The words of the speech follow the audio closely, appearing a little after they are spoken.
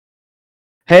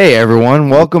Hey everyone,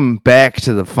 welcome back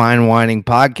to the Fine Whining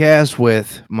Podcast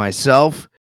with myself,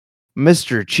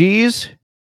 Mr. Cheese,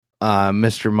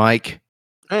 Mr. Mike,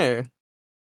 Hey.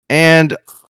 and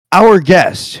our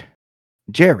guest,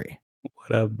 Jerry.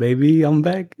 What up, baby? I'm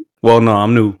back. Well, no,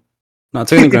 I'm new. No,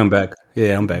 technically I'm back.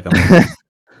 Yeah, I'm back.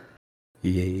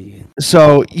 Yeah.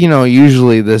 So,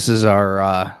 usually this is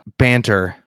our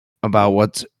banter about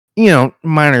what's,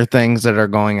 minor things that are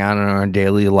going on in our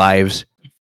daily lives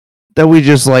that we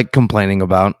just like complaining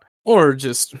about. Or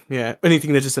just,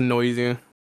 anything that just annoys you.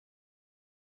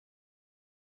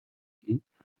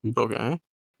 Okay.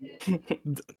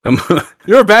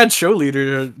 You're a bad show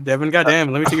leader, Devin.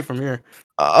 Goddamn, let me take it from here.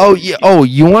 Oh, yeah. Oh,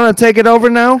 you want to take it over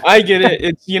now? I get it.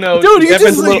 It's, Dude, you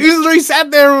just you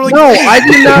sat there like... No, I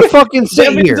did not fucking sit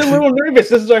Devin's here. a little nervous.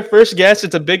 This is our first guest.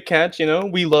 It's a big catch,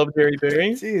 We love Jerry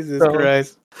Berry. Jesus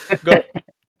Christ. Go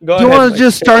Do you want to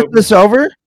just start this over?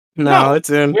 No, it's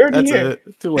in. That's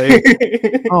it. Too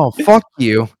late. Oh, fuck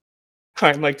you. All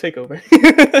right, Mike, take over.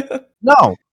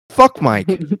 No, fuck Mike.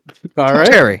 All right.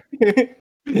 Terry,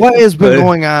 what has been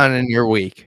going on in your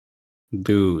week?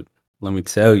 Dude, let me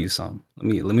tell you something.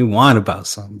 Let me whine about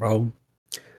something, bro.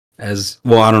 As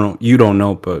well, I don't know. You don't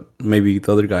know, but maybe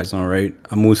the other guys know, right?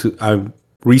 I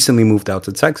recently moved out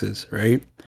to Texas, right?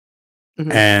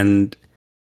 Mm-hmm. And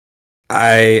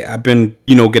I've been,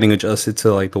 getting adjusted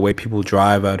to like the way people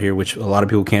drive out here, which a lot of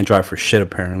people can't drive for shit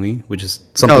apparently, which is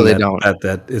something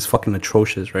that is fucking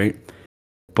atrocious, right?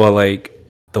 But like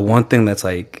the one thing that's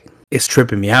like it's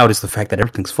tripping me out is the fact that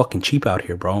everything's fucking cheap out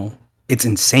here, bro. It's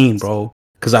insane, bro.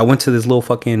 Because I went to this little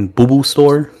fucking boo-boo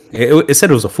store. It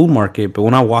said it was a food market, but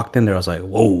when I walked in there, I was like,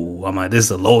 whoa, I'm like, this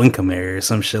is a low-income area or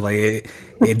some shit. Like,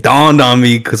 it dawned on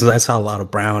me because I saw a lot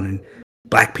of brown and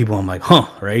black people. I'm like, huh,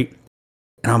 right?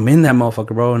 And I'm in that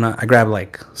motherfucker, bro, and I grabbed,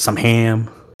 like, some ham,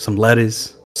 some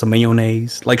lettuce, some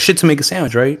mayonnaise, like, shit to make a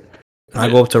sandwich, right? And I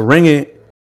go up to ring it,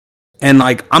 and,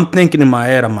 like, I'm thinking in my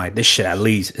head, I'm like, this shit at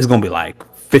least is gonna be, like,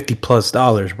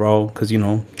 $50+, bro, because,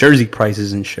 Jersey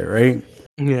prices and shit, right?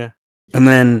 Yeah. And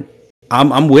then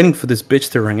I'm waiting for this bitch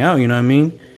to ring out, you know what I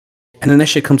mean? And then that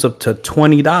shit comes up to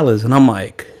 $20, and I'm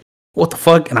like, what the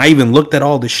fuck? And I even looked at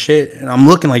all this shit, and I'm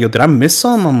looking like, yo, did I miss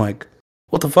something? I'm like,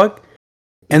 what the fuck?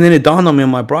 And then it dawned on me,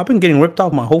 I'm like, bro, I've been getting ripped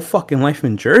off my whole fucking life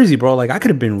in Jersey, bro. Like, I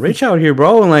could have been rich out here,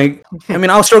 bro. And like, I mean,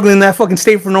 I was struggling in that fucking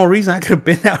state for no reason. I could have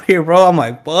been out here, bro. I'm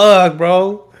like, fuck,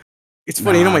 bro. It's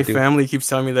funny, my family keeps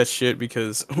telling me that shit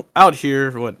because out here,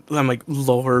 I'm like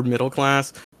lower middle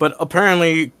class, but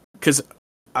apparently, because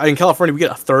in California, we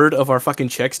get a third of our fucking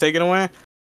checks taken away.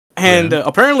 And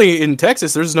apparently in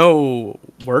Texas, there's no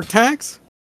work tax.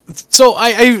 So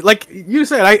I like you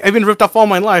said, I've been ripped off all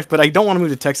my life, but I don't want to move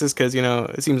to Texas because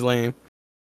it seems lame.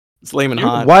 It's lame and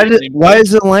hot. Why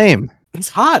is it lame? It's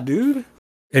hot, dude.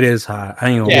 It is hot. I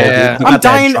ain't gonna I'm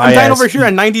dying over here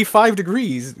at 95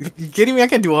 degrees. You kidding me? I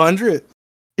can't do 100.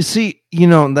 See,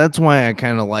 that's why I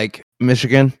kind of like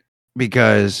Michigan,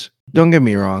 because don't get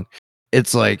me wrong,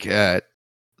 it's like 3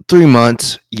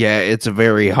 months. Yeah, it's a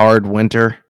very hard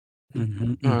winter.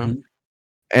 Mm-hmm, mm-hmm.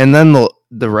 And then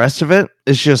the rest of it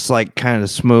is just like kind of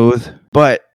smooth.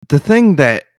 But the thing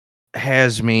that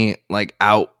has me like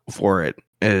out for it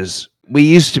is we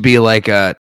used to be like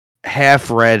a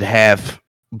half red, half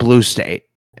blue state.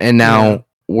 And now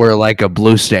we're like a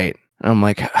blue state. I'm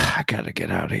like, I gotta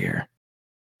get out of here.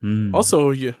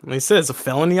 Also, they said it's a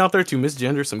felony out there to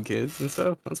misgender some kids and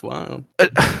stuff. That's wild.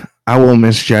 I will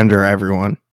misgender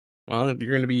everyone. Well,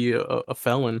 you're gonna be a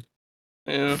felon.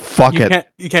 Yeah. Fuck it.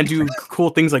 You can't do cool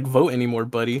things like vote anymore,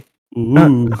 buddy.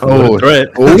 Ooh. Threat.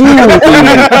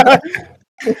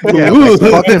 Yeah,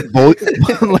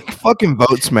 like fucking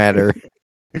votes matter.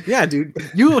 Yeah, dude.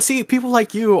 You will see people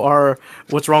like you are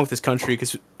what's wrong with this country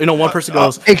because one person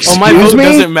goes, "Oh, my vote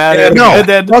doesn't matter." No, and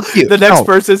then fuck you. The next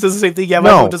person says the same thing. Yeah, my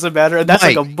vote doesn't matter, and that's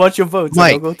Mike, like a bunch of votes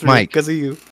that'll go through because of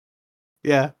you.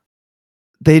 Yeah,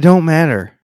 they don't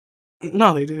matter.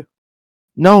 No, they do.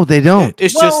 No, they don't.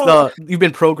 It's just you've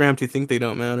been programmed to think they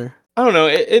don't matter. I don't know.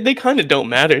 They kind of don't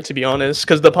matter, to be honest,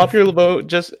 because the popular vote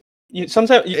just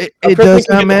sometimes it does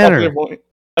not matter.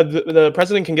 The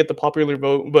president can get the popular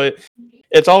vote, but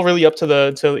it's all really up to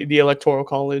the electoral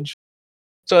college.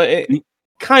 So it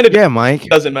kind of Mike,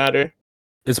 doesn't matter.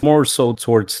 It's more so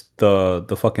towards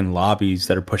the fucking lobbies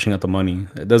that are pushing out the money.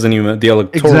 It doesn't even the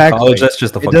electoral college. That's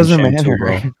just the fucking sham too,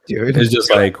 bro. Dude. It's just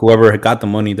like whoever got the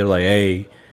money, they're like, hey,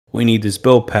 we need this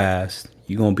bill passed.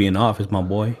 You gonna be in office, my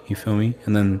boy. You feel me?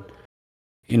 And then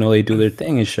they do their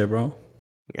thing and shit, bro.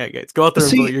 Yeah, guys, go out there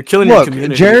and vote. You're killing your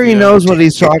community. Jerry knows what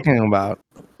he's talking about.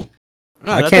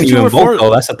 I can't even vote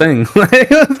though. That's the thing.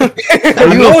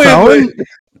 Are you a felon?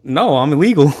 No, I'm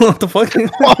illegal. What the fuck?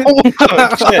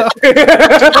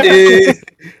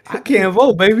 I can't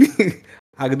vote, baby.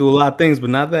 I can do a lot of things, but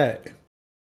not that.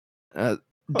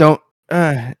 Don't.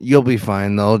 You'll be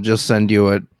fine. They'll just send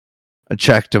you a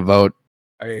check to vote.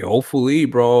 Hey, hopefully,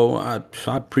 bro. I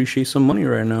appreciate some money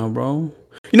right now, bro.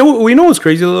 You know what? You know what's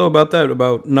crazy though about that,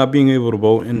 about not being able to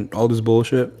vote and all this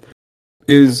bullshit,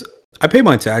 is I pay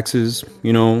my taxes.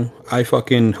 You know, I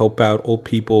fucking help out old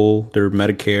people, their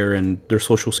Medicare and their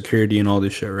Social Security and all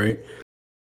this shit, right?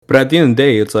 But at the end of the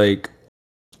day, it's like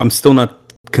I'm still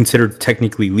not considered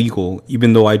technically legal,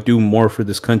 even though I do more for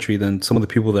this country than some of the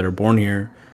people that are born here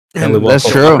and live off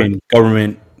of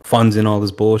government funds and all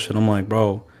this bullshit. I'm like,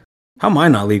 bro, how am I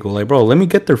not legal? Like, bro, let me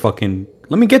get their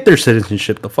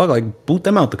citizenship. The fuck, like, boot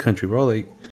them out the country, bro.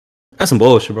 Like, that's some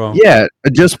bullshit, bro. Yeah,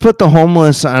 just put the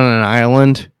homeless on an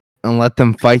island and let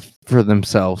them fight for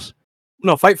themselves.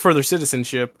 No, fight for their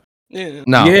citizenship. Yeah.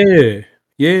 No. Yeah.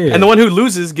 And the one who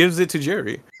loses gives it to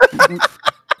Jerry.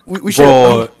 we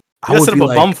should set up a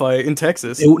bum fight in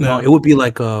Texas. It would be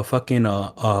like a fucking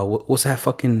what's that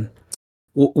fucking?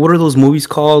 What are those movies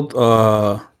called?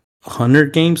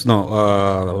 100 Games? No.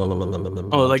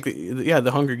 Like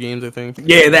the Hunger Games, I think.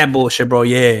 Yeah, that bullshit, bro.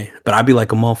 Yeah, but I'd be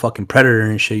like a motherfucking predator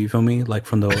and shit. You feel me? Like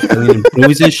from the alien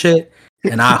movies and shit.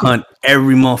 And I hunt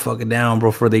every motherfucker down,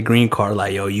 bro, for their green card.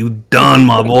 Like, yo, you done,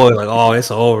 my boy. Like, oh,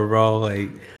 it's over, bro. Like,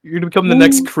 you're gonna become the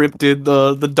next cryptid,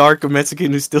 the dark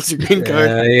Mexican who steals your green card.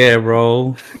 Yeah,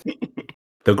 bro.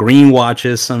 The green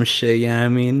watches, some shit. Yeah, I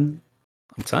mean,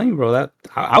 I'm telling you, bro. That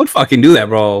I would fucking do that,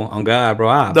 bro. On God,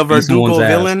 bro. The Verdugo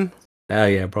villain. Hell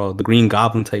yeah, bro. The Green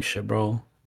Goblin type shit, bro.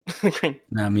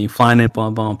 I mean, flying up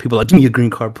on people like, give me a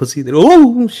green card, pussy.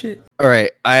 Oh shit. All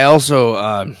right. I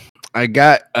also I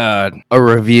got a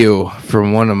review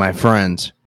from one of my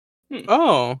friends.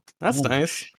 Oh, that's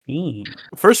nice.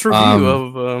 First review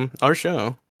of our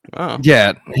show. Wow.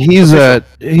 Yeah, he's a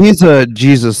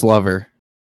Jesus lover.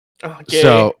 Okay.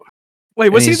 So wait,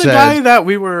 was he the guy that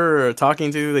we were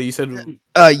talking to that you said?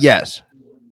 Yes.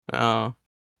 Oh,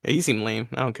 yeah, he seemed lame.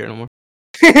 I don't care no more.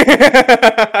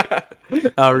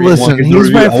 Listen,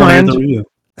 he's my friend,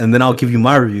 and then I'll give you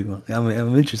my review.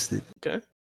 I'm interested. Okay.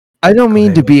 I don't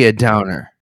mean to be a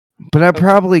downer, but I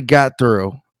probably got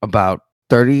through about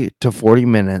 30 to 40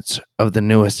 minutes of the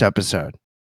newest episode.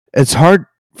 It's hard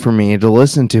for me to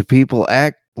listen to people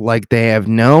act like they have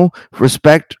no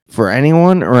respect for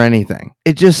anyone or anything.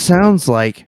 It just sounds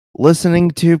like listening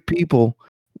to people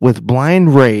with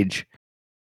blind rage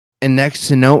and next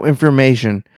to no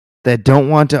information that don't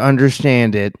want to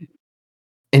understand it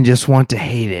and just want to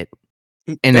hate it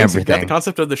and everything. You got the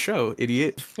concept of the show,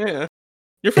 idiot. Yeah.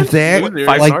 If they act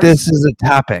like this is a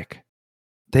topic,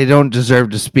 they don't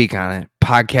deserve to speak on it,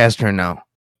 podcast or no.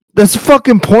 That's the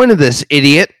fucking point of this,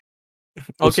 idiot.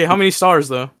 Okay, how many stars,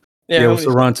 though? Yeah, what's the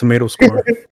Rotten Tomato score?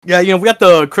 Yeah, we got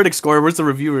the critic score. Where's the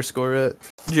reviewer score at?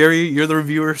 Jerry, you're the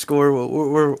reviewer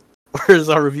score. Where's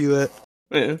our review at?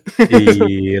 Yeah.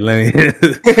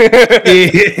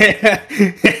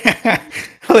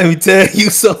 Let me tell you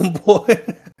something, boy.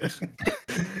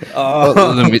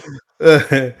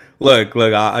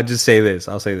 Look. I'll just say this.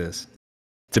 I'll say this.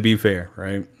 To be fair,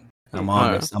 right? I'm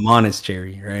honest. I'm honest,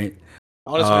 Jerry. Right?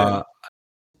 Honest.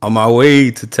 On my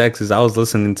way to Texas, I was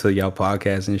listening to y'all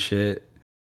podcast and shit,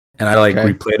 and I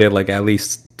replayed it like at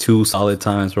least 2 solid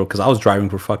times, bro. Because I was driving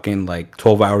for fucking like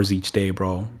 12 hours each day,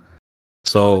 bro.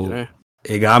 So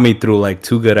it got me through like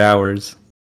 2 good hours.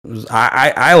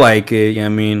 I like it. I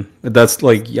mean, that's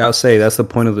like y'all say. That's the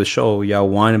point of the show. Y'all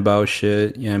whine about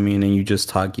shit. I mean, and you just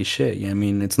talk your shit. I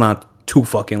mean, it's not too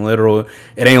fucking literal.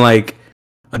 It ain't like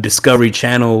a Discovery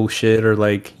Channel shit or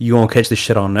like you won't catch this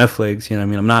shit on Netflix. You know what I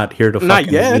mean? I'm not here to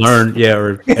fucking learn,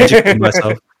 or educate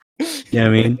myself. You know what I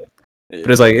mean?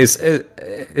 But it's like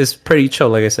it's pretty chill.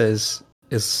 Like I said,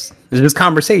 it's just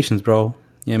conversations, bro.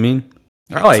 You know what I mean?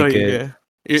 I like it. Yeah.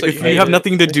 If you have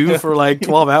nothing to do for like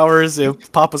 12 hours,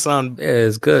 pop us on. Yeah,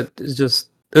 it's good. It's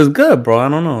good, bro. I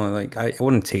don't know. Like I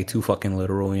wouldn't take too fucking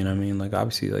literal. You know what I mean? Like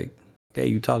obviously, like yeah,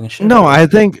 you talking shit. No, I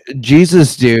think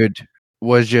Jesus, dude,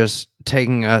 was just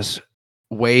taking us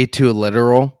way too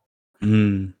literal.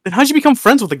 Then how'd you become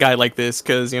friends with a guy like this?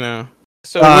 Because,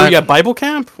 So were you at Bible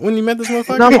camp when you met this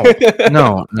motherfucker?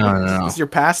 No. Is your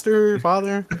pastor, your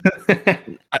father?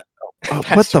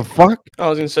 What the fuck? I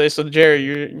was gonna say, so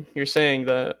Jerry, you're saying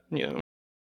that,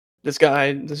 this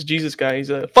guy, this Jesus guy, he's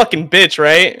a fucking bitch,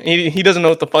 right? He doesn't know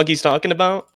what the fuck he's talking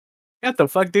about. What the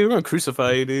fuck, dude? We're gonna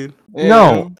crucify you, dude. Yeah.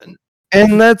 No.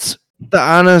 And that's the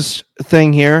honest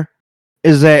thing here.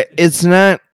 Is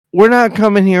that we're not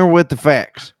coming here with the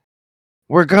facts.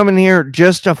 We're coming here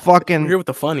just to fucking... We're here with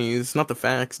the funnies, not the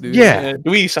facts, dude. Yeah.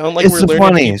 Do we sound like it's we're the learning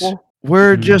funnies. people?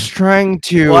 We're just trying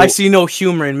to... Well, I see no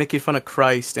humor in making fun of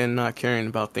Christ and not caring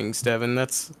about things, Devin.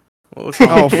 That's... Oh,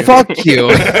 fuck you.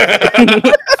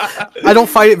 I don't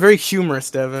find it very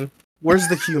humorous, Devin. Where's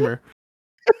the humor?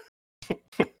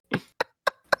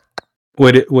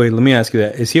 Wait, let me ask you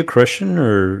that. Is he a Christian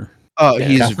or... Oh,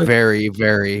 he's Catholic? very,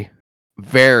 very,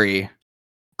 very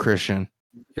Christian.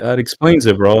 That explains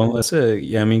it, bro. That's it.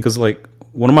 Yeah, I mean, because, like,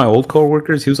 one of my old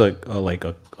coworkers, he was, like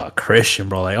a Christian,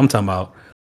 bro. Like, I'm talking about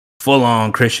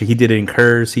full-on Christian. He did it in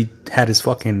curves. He had his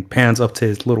fucking pants up to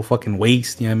his little fucking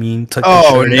waist, you know what I mean? Tucked his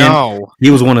shirt in. He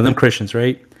was one of them Christians,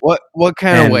 right? What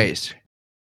kind of waist?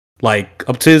 Like,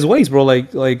 up to his waist, bro.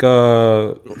 Like,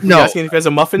 No. You asking if he has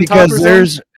a muffin top or because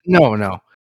there's... No.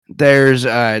 There's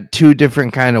two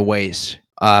different kind of waists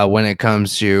when it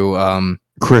comes to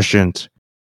Christians.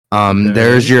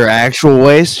 There's your actual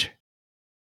waist,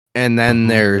 and then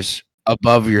there's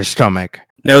above your stomach.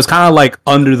 It was kind of like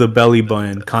under the belly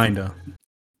button, kind of.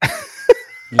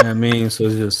 You know what I mean? So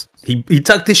it's just he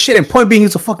tucked his shit in. Point being,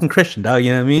 he's a fucking Christian, dog.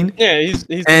 You know what I mean? Yeah, he's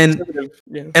conservative.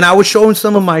 Yeah. And I would show him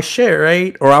some of my shit,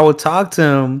 right? Or I would talk to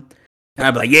him, and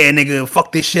I'd be like, "Yeah, nigga,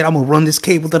 fuck this shit. I'm gonna run this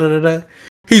cable." Da da da da.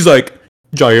 He's like,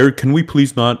 "Jair, can we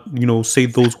please not, say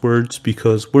those words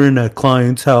because we're in a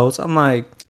client's house?" I'm like,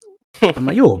 you a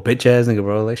bitch ass nigga,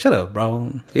 bro. Like, shut up,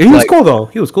 bro. He was cool though.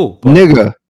 He was cool, but...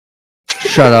 nigga.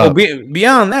 Shut up.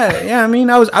 Beyond that, yeah, I mean,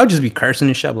 I would just be cursing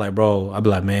and shit. Like, bro, I'd be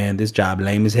like, man, this job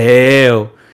lame as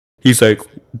hell. He's like,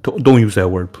 don't use that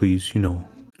word, please.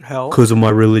 Hell, because of my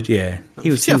religion. Yeah,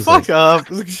 he was fuck up,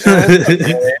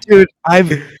 dude.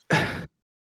 I've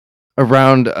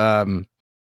around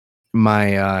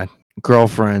my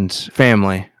girlfriend's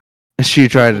family. She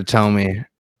tried to tell me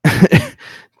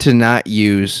to not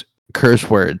use curse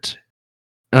words,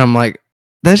 and I'm like,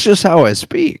 that's just how I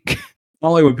speak. I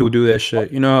don't like when people do that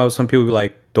shit. Some people be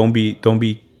like, don't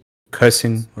be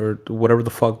cussing or whatever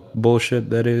the fuck bullshit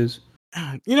that is.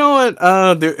 You know what?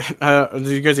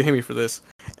 You guys hate me for this.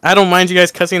 I don't mind you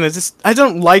guys cussing. I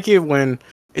don't like it when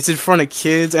it's in front of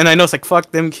kids, and I know it's like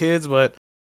fuck them kids, but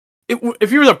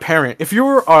if you're the parent, if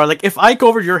I go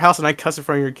over to your house and I cuss in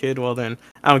front of your kid, well then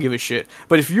I don't give a shit.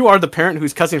 But if you are the parent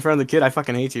who's cussing in front of the kid, I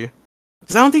fucking hate you.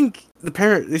 Because I don't think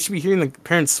they should be hearing the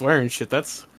parents swear and shit.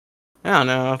 I don't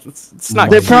know. It's not.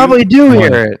 They probably do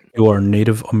hear it. You are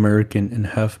Native American and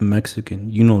half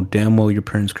Mexican. You know damn well your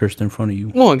parents cursed in front of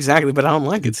you. Well, exactly, but I don't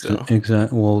like it still.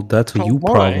 Exactly. Well, that's a you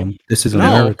problem. This is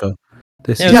America.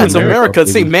 It's America.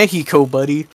 Say Mexico,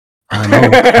 buddy. I know.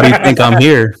 How do you think I'm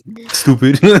here?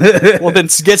 Stupid. Well, then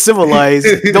get civilized.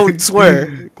 Don't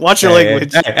swear. Watch your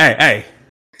language. Hey.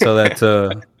 So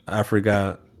that I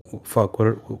forgot. Fuck.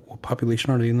 What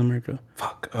population are they in America?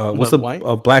 Fuck. What's the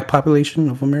black population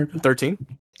of America? 13.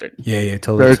 Yeah.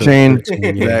 Totally. 13.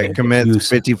 That commits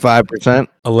 55%.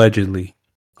 Allegedly.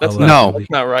 That's not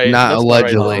right. Not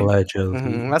allegedly.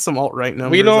 Mm-hmm. That's some alt-right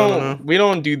numbers. We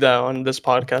don't do that on this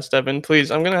podcast, Evan.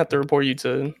 Please, I'm gonna have to report you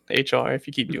to HR if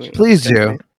you keep doing. Please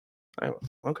do.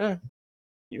 Okay.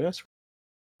 You asked.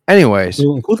 Anyways,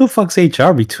 who the fuck's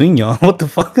HR between y'all? What the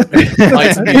fuck?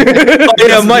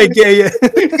 Mike. Yeah.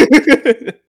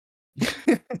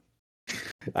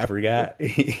 I forgot.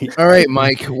 All right,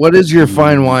 Mike. What is your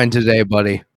fine wine today,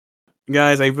 buddy?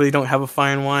 Guys, I really don't have a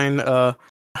fine wine.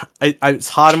 It's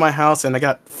hot in my house, and I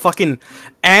got fucking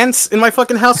ants in my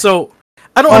fucking house. So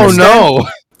I don't understand. No.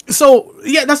 So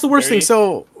yeah, that's the worst thing.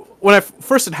 So when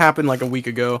it happened like a week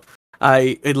ago,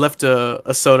 I had left a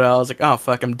soda. I was like, oh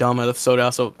fuck, I'm dumb. I left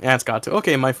soda, so ants got to.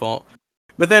 Okay, my fault.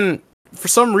 But then for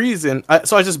some reason, I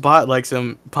just bought like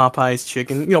some Popeye's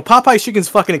chicken. Popeye's chicken's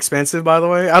fucking expensive, by the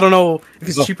way. I don't know if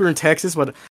it's cheaper in Texas,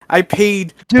 but I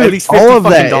paid at least $50 all of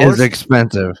that is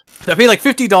expensive. I paid like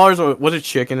 $50 with a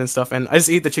chicken and stuff, and I just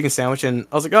ate the chicken sandwich, and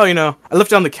I was like, I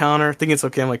left it on the counter thinking it's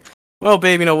okay. I'm like, well,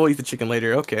 babe, we'll eat the chicken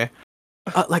later. Okay.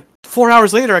 Like 4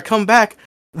 hours later, I come back.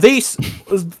 There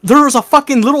was a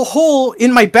fucking little hole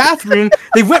in my bathroom.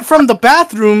 They went from the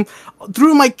bathroom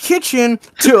through my kitchen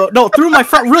through my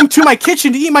front room to my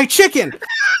kitchen to eat my chicken,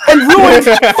 and ruined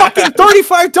fucking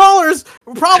 $35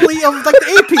 probably of like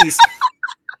the 8-piece.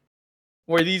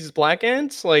 Were these black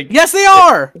ants? Yes, they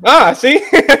are. See,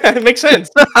 it makes sense.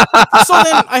 So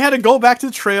then I had to go back to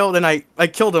the trail. Then I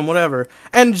killed them, whatever.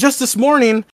 And just this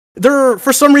morning, they're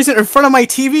for some reason in front of my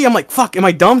TV. I'm like, fuck, am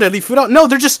I dumb? Did I leave food out? No,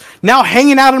 they're just now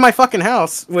hanging out in my fucking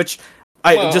house, which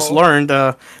I just learned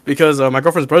because my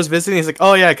girlfriend's brother's visiting. He's like,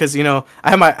 oh yeah, because I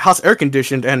have my house air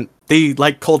conditioned and they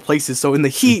like cold places. So in the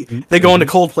heat, they go into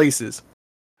cold places.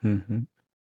 Mm-hmm.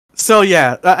 So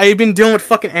yeah, I've been dealing with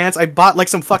fucking ants. I bought like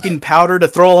some fucking powder to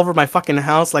throw all over my fucking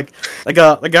house, like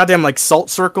a goddamn like salt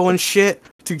circle and shit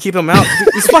to keep them out.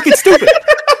 It's fucking stupid.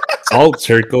 Salt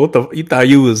circle? What the? You thought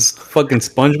you was fucking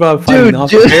SpongeBob fighting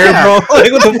off the bear, bro?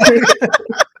 Like what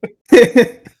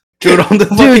the? Dude, on the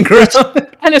fucking ground.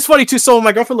 And it's funny too. So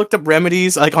my girlfriend looked up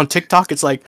remedies like on TikTok. It's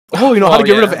like, how to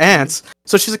get rid of ants.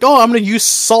 So she's like, I'm gonna use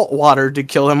salt water to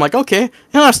kill them. I'm like, okay.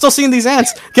 I'm still seeing these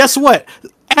ants. Guess what?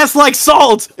 Ants like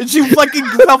salt. And she fucking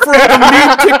fell for like a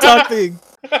meme TikTok thing.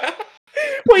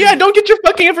 Well, yeah, don't get your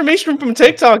fucking information from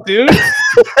TikTok, dude.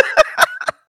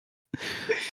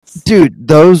 Dude,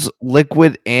 those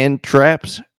liquid ant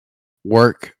traps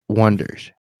work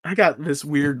wonders. I got this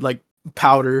weird like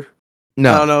powder.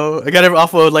 No. I don't know. I got it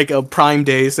off of like a Prime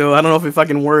Day, so I don't know if it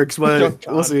fucking works, but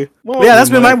we'll see. Well, yeah, that's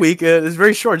been my week. It's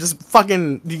very short. Just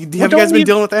fucking. Have you guys been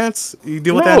dealing with ants? You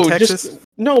deal with that in Texas?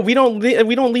 We don't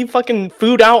leave fucking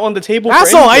food out on the table.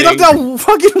 Asshole! I looked out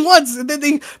fucking once, and then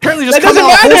they apparently just come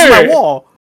out holes in my wall.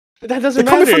 That doesn't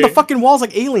They're matter. coming from the fucking walls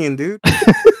like Alien, dude.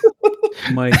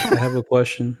 Mike, I have a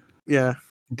question. Yeah.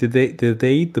 Did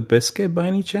they eat the biscuit by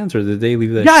any chance, or did they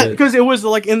leave that? Yeah, because it was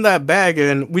like in that bag,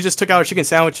 and we just took out our chicken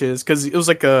sandwiches because it was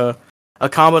like a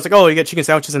combo. It's like, you get chicken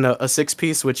sandwiches and a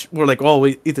 6-piece, which we're like,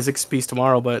 we eat the 6-piece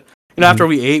tomorrow. But after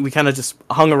we ate, we kind of just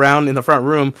hung around in the front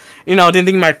room. Didn't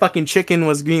think my fucking chicken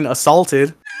was being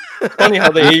assaulted. Funny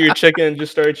how they ate your chicken and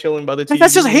just started chilling by the TV.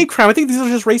 That's just hate crime. I think these are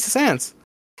just racist ants.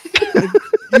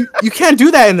 you can't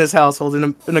do that in this household,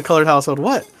 in a colored household.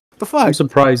 What the fuck? I'm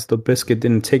surprised the biscuit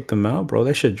didn't take them out, bro.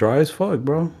 That shit dry as fuck,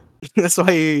 bro. That's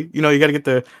why you gotta get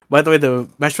the. By the way, the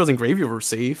mashed potatoes and gravy were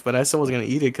safe, but I still wasn't gonna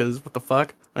eat it because what the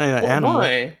fuck? I ain't an animal.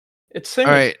 Why? It's safe.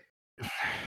 All right.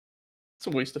 It's a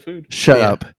waste of food. Shut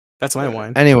up. That's my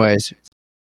wine. Anyways,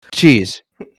 Cheese.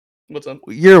 What's up?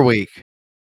 Your week.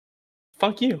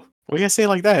 Fuck you. What do you say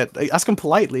like that? Ask him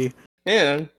politely.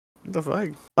 Yeah. What the fuck?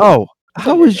 Oh,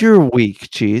 how was your week,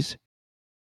 Cheese?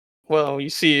 Well, you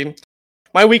see,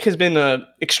 my week has been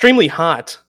extremely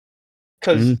hot.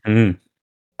 Because I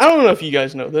don't know if you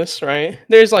guys know this, right?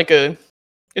 There's like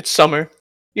it's summer,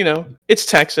 it's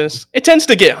Texas. It tends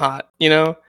to get hot,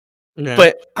 Yeah.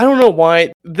 But I don't know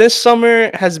why this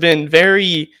summer has been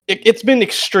it's been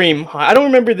extreme hot. I don't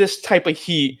remember this type of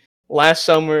heat last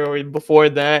summer or before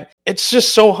that. It's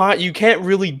just so hot you can't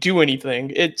really do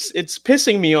anything. It's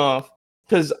pissing me off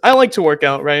because I like to work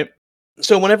out, right?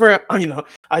 So whenever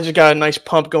I just got a nice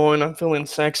pump going, I'm feeling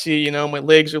sexy, my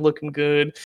legs are looking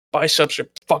good, biceps are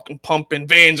fucking pumping,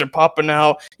 veins are popping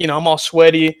out, I'm all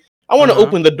sweaty. I want to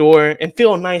open the door and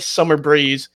feel a nice summer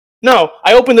breeze. No,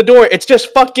 I open the door, it's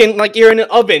just fucking like you're in an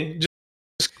oven.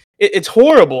 It's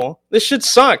horrible. This shit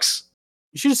sucks.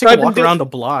 You should just take a walk around the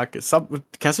block.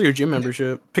 Cancel your gym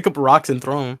membership. Pick up rocks and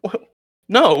throw them.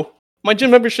 No, my gym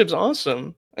membership's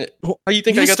awesome. How you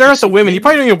think I got stare at the women? You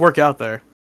probably don't even work out there.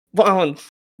 Well,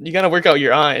 you gotta work out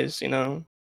your eyes, Oh,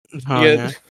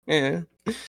 yeah.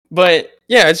 But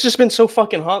yeah, it's just been so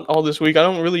fucking hot all this week. I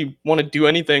don't really want to do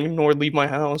anything nor leave my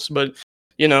house, but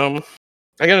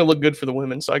I gotta look good for the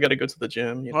women, so I gotta go to the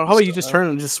gym. Well, how about you just turn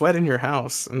and just sweat in your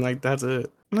house and like that's it?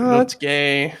 No, that's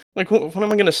gay. Like, what am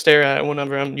I gonna stare at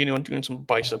whenever I'm doing some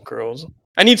bicep curls?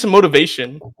 I need some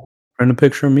motivation. Print a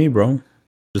picture of me, bro.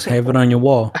 Just have it on your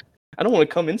wall. I don't want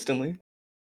to come instantly.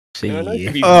 See,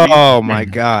 oh my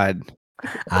god.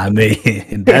 I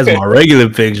mean, that's my regular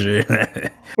picture.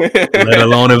 Let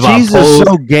alone if Jesus I post. Is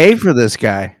so gay for this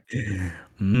guy.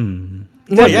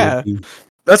 Well, yeah.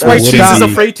 That's why Cheese is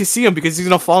afraid to see him because he's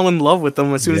gonna fall in love with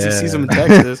them as soon as he sees him in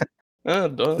Texas. They're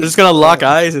just gonna lock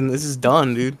eyes and this is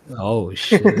done, dude. Oh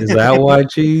shit! Is that why,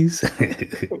 Cheese?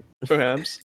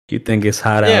 Perhaps. You think it's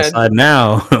hot outside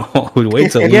now?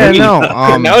 Wait till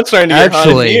now it's starting to get hot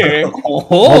in here.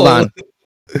 Hold on.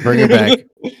 Bring it back.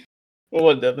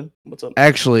 What, Devin? What's up?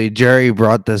 Actually, Jerry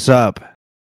brought this up.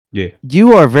 Yeah.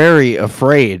 You are very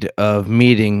afraid of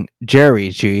meeting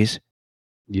Jerry, Cheese.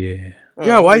 Yeah.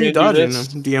 Yeah, why are you dodging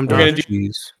him? DM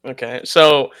dodging. Okay,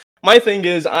 so my thing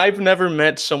is I've never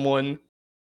met someone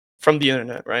from the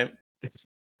internet, right?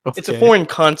 Okay. It's a foreign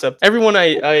concept. Everyone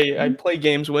I play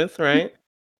games with, right?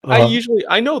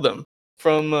 I know them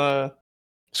from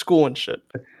school and shit.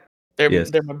 They're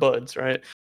my buds, right?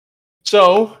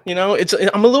 So,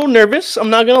 I'm a little nervous,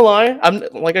 I'm not gonna lie. I'm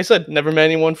like I said, never met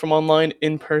anyone from online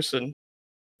in person.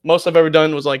 Most I've ever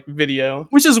done was like video.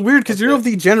 Which is weird because you're of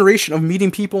the generation of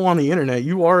meeting people on the internet.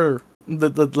 You are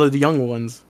the young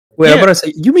ones. Wait, I'm about to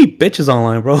say you meet bitches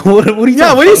online, bro. What are you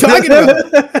talking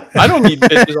about? I don't meet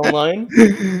bitches online.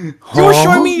 You were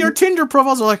showing me your Tinder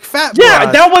profiles are like fat.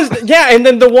 Yeah, and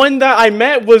then the one that I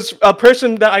met was a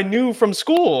person that I knew from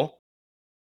school.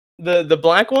 The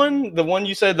black one, the one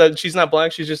you said that she's not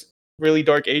black, she's just really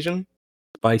dark Asian.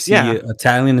 Spicy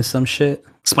Italian or some shit.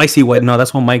 Spicy white. No,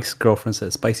 that's what Mike's girlfriend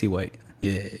says. Spicy white.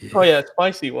 Yeah. Oh yeah,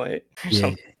 spicy white.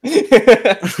 Yeah.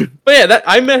 But yeah,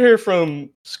 I met her from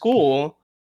school,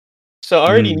 so I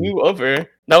already knew of her.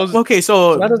 That was okay.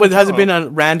 So, but has it been a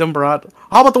random broad?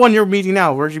 How about the one you're meeting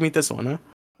now? Where'd you meet this one? Huh?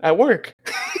 At work.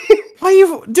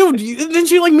 Why didn't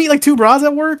you like meet like two bras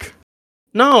at work?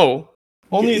 No,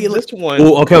 only this one.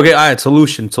 Oh, okay. All right.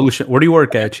 Solution. Where do you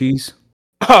work at, Cheese?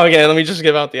 Oh, okay. Let me just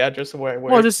give out the address of where I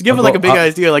work. Well, just give it like a big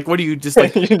idea. Like, what do you just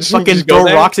like fucking throw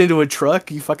rocks into a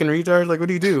truck? You fucking retard. Like, what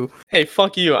do you do? Hey,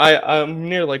 fuck you. I'm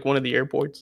near like one of the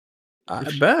airports. I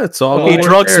bet it's all a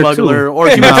drug smuggler or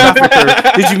human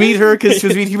trafficker. Did you meet her because she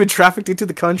was being human trafficked into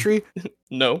the country?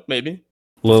 No, maybe.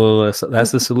 Well,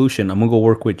 that's the solution. I'm gonna go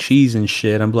work with Cheese and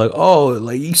shit. I'm like, oh,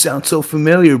 like you sound so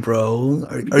familiar, bro.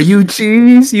 Are you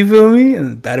Cheese? You feel me?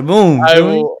 And bada boom.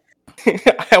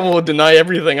 I will deny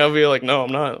everything. I'll be like, no,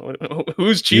 I'm not.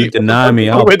 Who's Cheese? You deny me,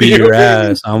 I'll beat your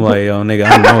ass. I'm like, yo, nigga,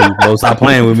 I don't know you, bro. Stop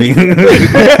playing with me. You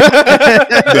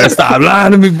better stop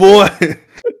lying to me, boy.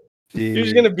 You're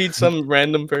just gonna beat some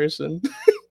random person.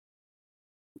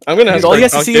 I'm gonna have all you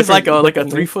have to see is like a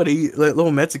 3'8"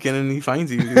 little Mexican, and he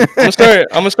finds you. Dude. I'm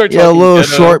gonna start. Yeah, a little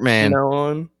short man. Now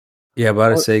on. Yeah,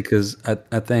 but I'd say because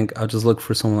I think I'll just look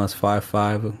for someone that's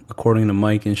 5'5", according to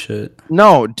Mike and shit.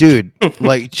 No, dude,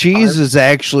 like Cheese is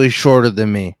actually shorter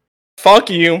than me.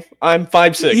 Fuck you! I'm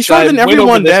 5'6". He's shorter than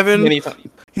everyone, Devin.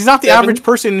 He's not the average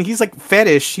person. He's like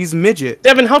fetish. He's midget.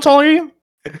 Devin, how tall are you?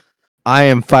 I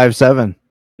am 5'7".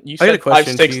 You said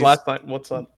 5'6" last time.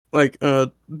 What's up? Like,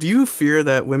 do you fear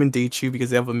that women date you because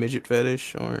they have a midget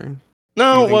fetish, or?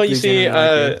 No, well, you see,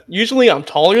 usually I'm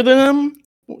taller than them.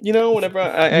 You know, whenever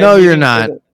No, you're not.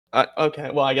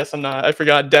 Okay, well, I guess I'm not. I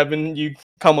forgot, Devin. You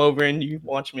come over and you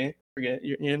watch me. Forget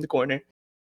you're in the corner.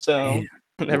 So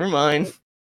never mind.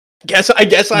 I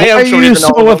guess I am. Why are you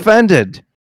so offended?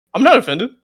 I'm not offended.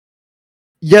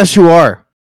 Yes, you are.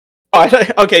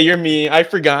 Okay, you're me. I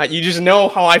forgot. You just know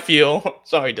how I feel.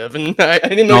 Sorry, Devin. I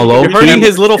didn't know. No, you're hurting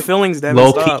his little feelings, Devin.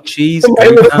 Low-key Cheese.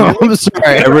 I'm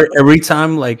sorry. Every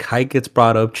time like height gets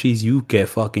brought up, Cheese, you get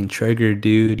fucking triggered,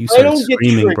 dude. You start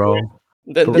screaming, bro.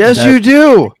 Yes, you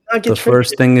do. The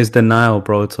first thing is denial,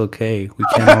 bro. It's okay. We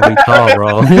can't all be tall,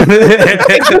 bro. Is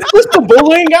this the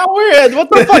bullying hour? What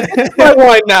the fuck is my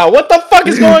line now? What the fuck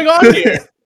is going on here?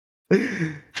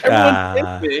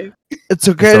 Everyone me. It's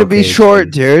okay to be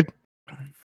short, dude.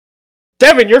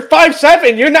 Devin, you're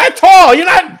 5'7". You're not tall. You're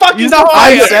not fucking He's tall.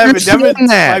 5'7".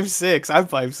 Devin's 5'6". I'm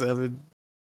 5'7".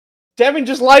 Devin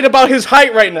just lied about his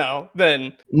height right now.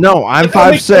 Then no, I'm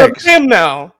 5'6". Him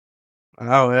now.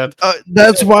 Oh man,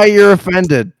 that's why you're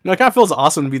offended. No, it kind of feels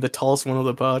awesome to be the tallest one of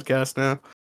the podcast now.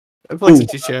 I feel like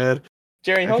such a Chad.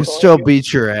 Jerry, I can still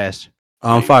beat your ass.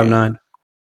 I'm 5'9".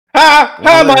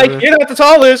 Ha, Mike, you're not the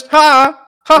tallest. Ha.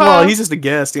 Well, he's just a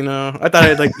guest, you know. I thought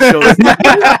I'd like show I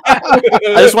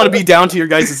just want to be down to your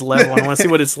guys' level. I want to see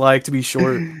what it's like to be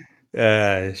short.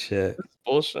 Shit. That's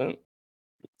bullshit.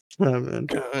 Oh, man.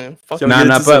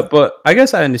 But I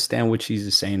guess I understand what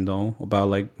she's saying though about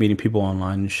like meeting people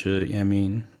online and shit. Yeah, I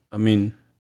mean, I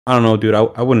don't know, dude.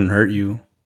 I wouldn't hurt you.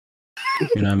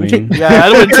 You know what I mean? Yeah, I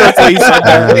wouldn't tell you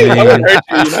something.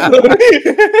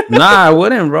 Nah, I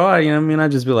wouldn't, bro. You know what I mean?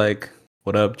 I'd just be like,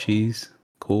 "What up, Cheese?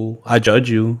 Cool." I judge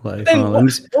you. Like,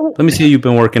 let me see you've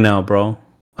been working out, bro.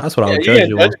 That's what I would judge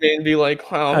you. Judge me and be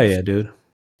like, "Wow." Oh yeah, dude.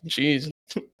 Jeez.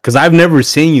 Because I've never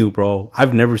seen you, bro.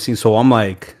 So I'm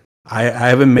like, I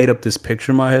haven't made up this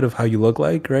picture in my head of how you look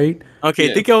like, right?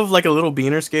 Okay, think of like a little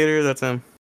beaner skater. That's him.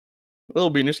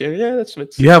 Little beaner skater. Yeah, that's.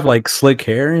 You have like slick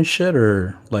hair and shit,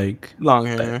 or like long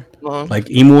hair, like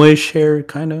emo-ish hair,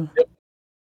 kind of. Yep.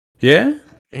 Yeah.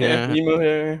 Yeah, emo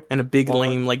hair and a big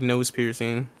lame like nose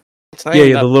piercing.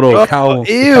 Yeah, the little cow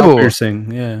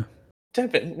piercing. Yeah.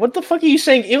 Devin, what the fuck are you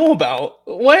saying ill about?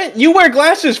 What? You wear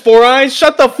glasses, 4 eyes?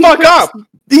 Shut the fuck up!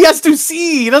 He has to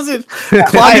see. He doesn't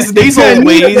clog his nasal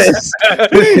ways.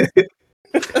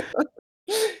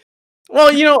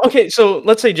 Well, you know, okay, so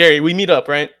let's say, Jerry, we meet up,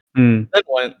 right? Then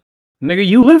what? Nigga,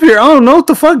 you live here. I don't know what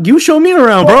the fuck. You show me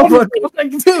around, bro.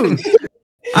 Dude.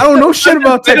 I don't know shit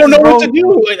about Texas, I don't know bro. what to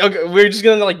do. Like, okay, we're just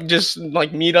gonna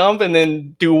meet up and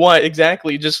then do what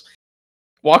exactly? Just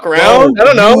walk around? Bro, I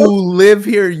don't know. You live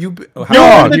here. You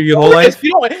your whole life.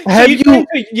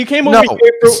 You came over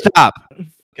here. Stop.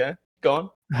 Okay, go on.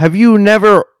 Have you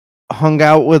never hung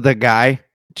out with a guy,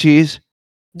 Cheese?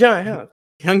 Yeah, I have.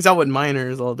 He hangs out with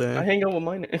minors all day. I hang out with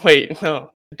minors. Wait,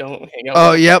 no, don't hang out.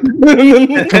 Oh, yep.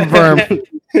 Confirmed.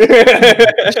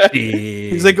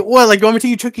 He's like, what? Like, you want me to take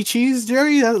you Chuck E. Cheese,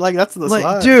 Jerry? That's the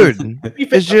slide. Dude.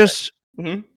 It's just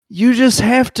You just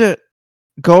have to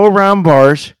go around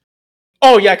bars.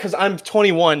 Oh yeah, because I'm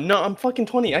 21. No, I'm fucking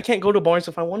 20. I can't go to bars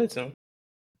if I wanted to.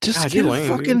 Just get a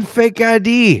fucking fake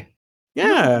ID.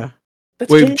 Yeah.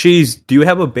 Wait, Cheese, do you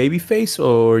have a baby face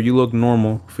or you look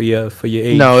normal for your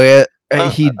age? No,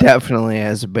 he definitely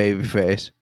has a baby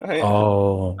face.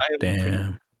 Damn.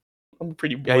 I'm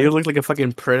pretty boy. Yeah, you look like a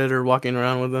fucking predator walking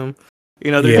around with them.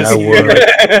 You know, I would.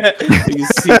 You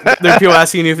see, there are people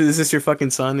asking you if is this your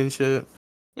fucking son and shit.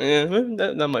 Yeah,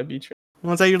 that might be true.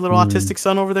 Was that your little autistic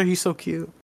son over there? He's so cute.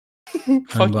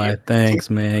 I'm like, thanks,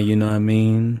 man. You know what I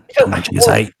mean? How much is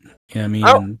height? You know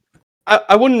what I mean?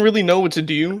 I wouldn't really know what to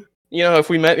do, you know, if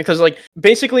we met, because like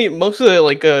basically most of the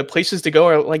like places to go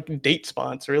are like date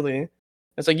spots. Really,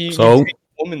 it's like you take a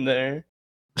woman there.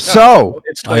 So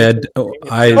maybe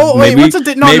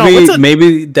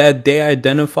that they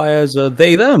identify as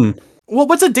they them. Well,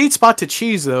 what's a date spot to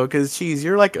Cheese though? Because Cheese,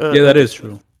 you're like yeah, that is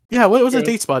true. Yeah, what was a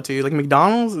date spot to you? Like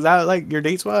McDonald's? Is that like your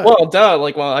date spot? Well, duh.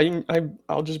 Like, well,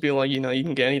 I'll just be like, you know, you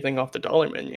can get anything off the dollar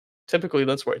menu. Typically,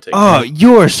 that's where I take. Oh,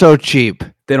 you are so cheap.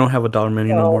 They don't have a dollar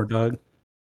menu no more, dog.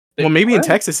 Well, maybe in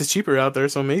Texas it's cheaper out there,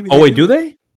 so maybe. Oh wait, do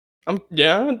they? I'm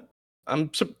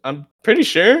pretty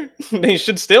sure they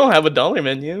should still have a dollar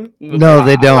menu. No,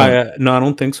 they don't. No, I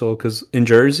don't think so. Because in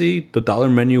Jersey, the dollar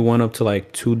menu went up to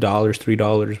like $2,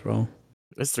 $3, bro.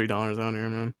 It's $3 out here,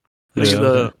 man.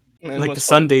 Yeah, the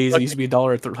Sundays used to be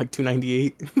 $1 at like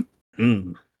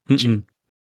 $2.98.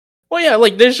 Well, yeah,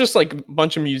 like there's just like a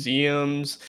bunch of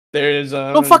museums. There's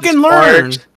fucking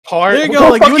learn. Park. There you go.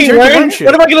 Like fucking learn.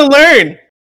 What am I gonna learn?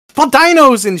 About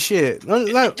dinos and shit. Yeah,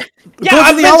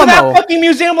 I've been to that fucking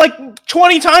museum like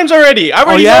 20 times already. I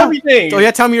already know everything. Oh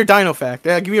yeah, tell me your dino fact.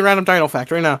 Yeah, give me a random dino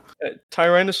fact right now.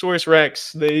 Tyrannosaurus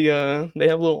Rex. They have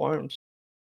little arms.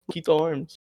 Keep the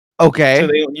arms. Okay. So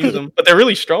they don't use them, but they're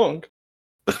really strong.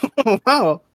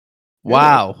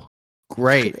 Wow.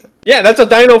 Great. Yeah, that's a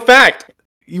dino fact.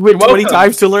 You went 20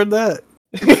 times to learn that.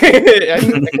 I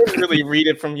couldn't really read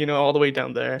it from all the way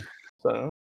down there. So.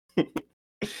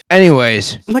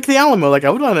 Anyways, like the Alamo, like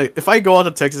I would want to. If I go out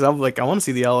to Texas, I'm like I want to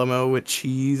see the Alamo with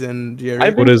Cheese and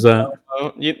Jerry. What is that?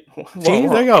 Cheese, there you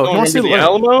go. You want to see the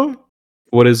Alamo?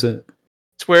 What is it?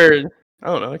 It's where I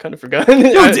don't know. I kind of forgot. Dude,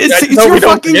 it's your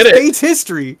fucking state's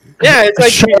history. Yeah, it's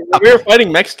like we were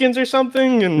fighting Mexicans or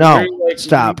something, and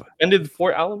stop. Ended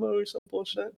Fort Alamo or some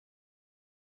bullshit.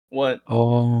 What?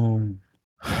 Oh,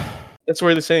 that's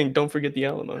where they're saying, "Don't forget the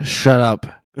Alamo." Shut up.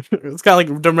 It's kind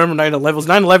of like remember 9/11. It's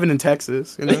 9/11 in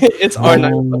Texas. You know? It's our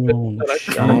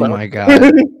 9/11. Oh my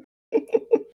god.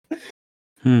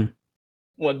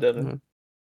 What, Devin?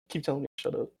 Keep telling me to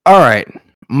shut up. All right,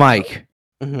 Mike.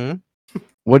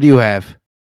 What do you have?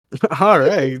 All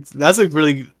right, that's a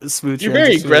really smooth. You're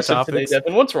very aggressive today,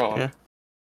 Devin. What's wrong?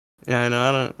 Yeah, I know.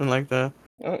 I don't like that.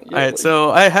 All right,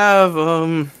 so I have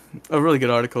a really good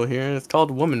article here. It's called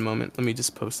 "Woman Moment." Let me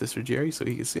just post this for Jerry so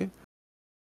he can see it.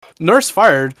 Nurse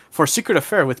fired for secret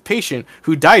affair with patient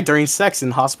who died during sex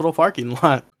in hospital parking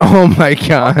lot. Oh my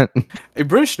god. A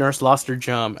British nurse lost her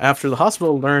job after the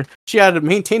hospital learned she had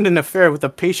maintained an affair with a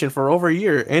patient for over a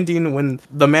year, ending when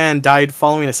the man died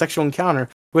following a sexual encounter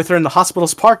with her in the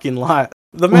hospital's parking lot.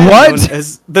 The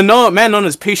man man known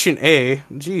as Patient A,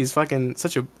 geez, fucking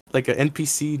such a like an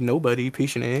NPC nobody,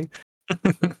 Patient A,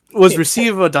 was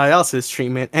receiving a dialysis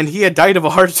treatment, and he had died of a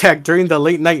heart attack during the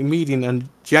late night meeting in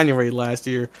January last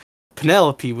year.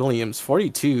 Penelope Williams,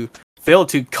 42, failed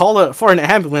to call for an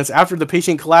ambulance after the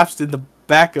patient collapsed in the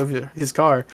back of his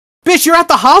car. Bitch, you're at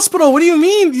the hospital. What do you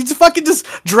mean? You just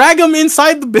drag him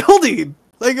inside the building.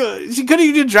 Like she couldn't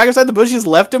even drag him inside the building. She just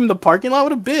left him in the parking lot.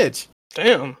 What a bitch.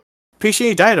 Damn.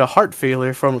 Patient died of heart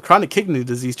failure from chronic kidney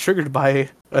disease triggered by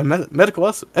a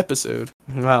medical episode.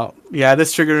 Wow. Yeah,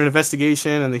 this triggered an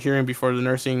investigation and the hearing before the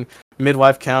nursing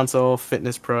midwife council,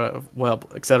 fitness pro,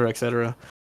 et cetera, et cetera.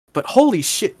 But holy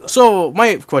shit. So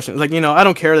my question is like, I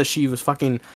don't care that she was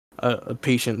fucking a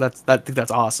patient. I think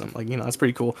that's awesome. Like, that's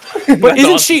pretty cool. But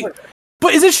isn't she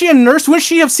a nurse? Wouldn't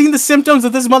she have seen the symptoms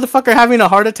of this motherfucker having a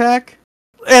heart attack?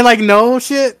 And like, no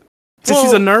shit? So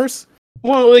she's a nurse?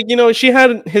 Well, like, she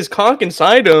had his cock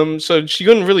inside him, so she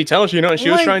couldn't really tell. She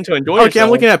was trying to enjoy herself. Okay,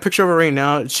 I'm looking at a picture of her right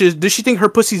now. Does she think her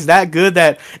pussy's that good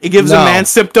that it gives a man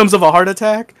symptoms of a heart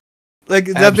attack? Like,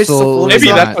 that bitch is so maybe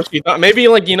that's what she thought. Maybe,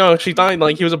 like, she thought,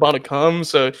 like, he was about to come,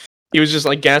 so he was just,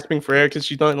 like, gasping for air because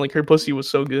she thought, like, her pussy was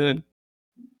so good.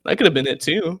 That could have been it,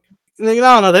 too. Like,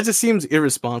 I don't know. That just seems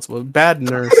irresponsible. Bad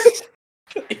nurse.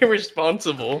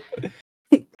 Irresponsible.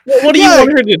 What do you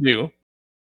want her to do?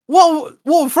 Well,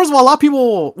 first of all, a lot of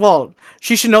people,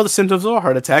 she should know the symptoms of a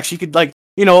heart attack. She could, like,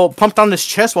 pump down his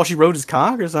chest while she rode his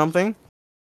cock or something.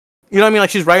 You know what I mean? Like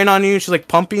she's riding on you, she's like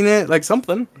pumping it, like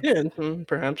something. Yeah,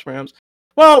 perhaps.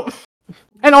 Well,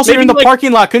 and also you're in the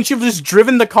parking lot. Couldn't you have just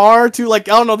driven the car to like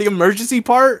I don't know the emergency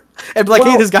part and be like,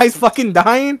 hey, this guy's fucking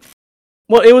dying?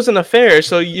 Well, it was an affair,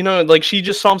 so like she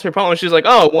just solves her problem. She's like,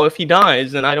 oh, well, if he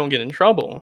dies, then I don't get in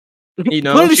trouble. You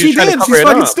know, she did. She's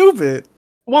fucking stupid.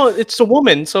 Well, it's a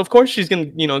woman, so of course she's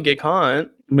gonna, get caught.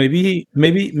 Maybe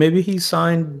he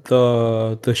signed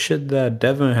the shit that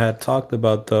Devin had talked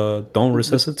about, the don't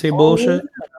resuscitate bullshit.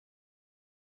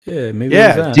 Yeah, maybe.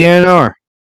 Yeah, that. DNR.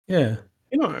 Yeah.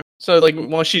 So like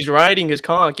while she's riding his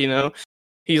cock,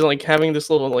 he's like having this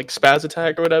little like spaz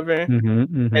attack or whatever,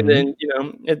 and then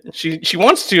she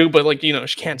wants to, but like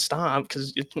she can't stop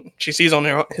because she sees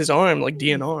on his arm like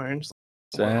DNR.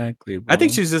 Exactly. Bro. I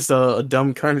think she's just a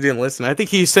dumb kind who didn't listen. I think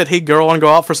he said, "Hey, girl, want to go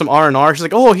out for some R&R?" She's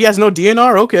like, "Oh, he has no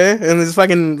DNR, okay," and just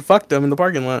fucking fucked him in the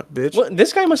parking lot, bitch. Well,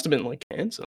 this guy must have been like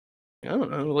handsome. I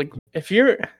don't know, like if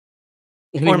you're,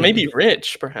 or maybe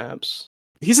rich, perhaps.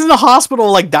 He's in the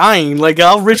hospital, like dying. Like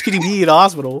how rich could he be in the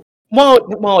hospital?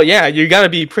 Well, yeah, you gotta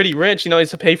be pretty rich,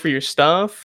 to pay for your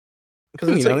stuff.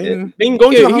 Because you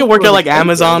can work at like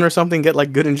Amazon or something, get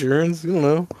like good insurance. You don't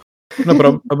know. No, but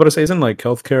I'm about to say, isn't like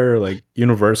healthcare like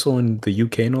universal in the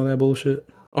UK and all that bullshit?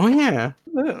 Oh yeah.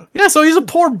 So he's a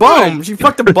poor bum. She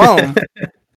fucked a bum.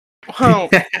 Wow.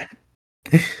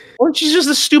 Or she's just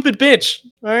a stupid bitch.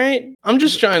 All right. I'm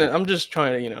just trying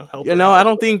to help. I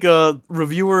don't think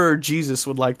reviewer Jesus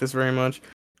would like this very much.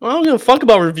 Well, I don't give a fuck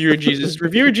about reviewer Jesus.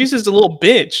 Reviewer Jesus is a little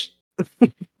bitch.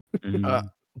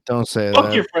 Don't say fuck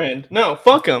that. Your friend. No,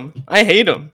 fuck him. I hate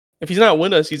him. If he's not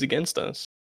with us, he's against us.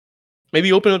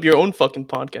 Maybe open up your own fucking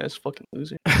podcast, fucking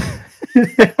loser.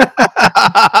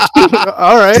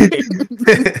 All right.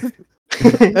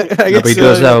 But he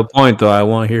does have a point, though. I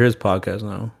want to hear his podcast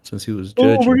now, since he was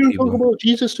judging we're going to people. talk about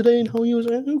Jesus today and how he was.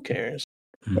 Who cares?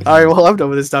 All right, well, I'm done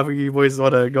with this topic. You boys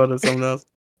want to go to something else?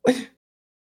 I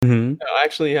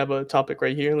actually have a topic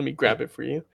right here. Let me grab it for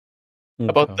you.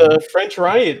 About the French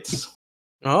riots.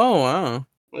 Oh, wow.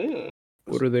 Yeah.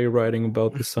 What are they writing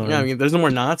about this time? Yeah, I mean, there's no more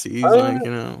Nazis. If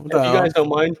you guys don't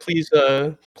mind, please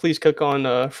click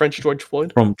on French George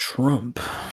Floyd. From Trump.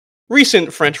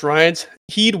 Recent French riots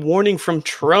heed warning from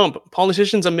Trump.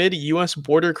 Politicians amid U.S.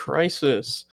 border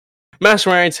crisis. Mass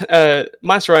riots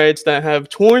that have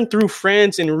torn through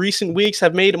France in recent weeks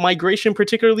have made migration,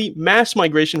 particularly mass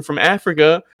migration from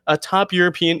Africa, a top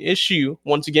European issue,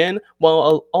 once again,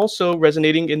 while also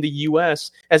resonating in the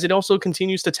U.S., as it also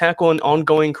continues to tackle an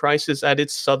ongoing crisis at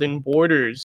its southern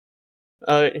borders.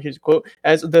 Here's a quote.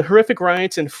 As the horrific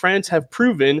riots in France have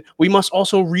proven, we must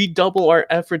also redouble our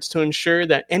efforts to ensure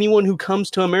that anyone who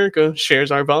comes to America shares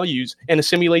our values and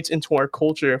assimilates into our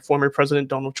culture, former President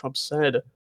Donald Trump said.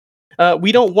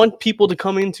 We don't want people to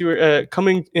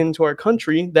coming into our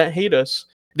country that hate us.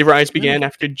 The riots began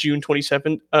after June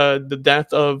 27th, the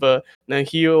death of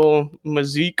Nahil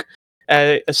Mazik,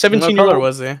 a 17-year-old. What color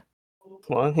was he?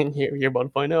 Well, you're about to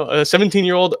find out. A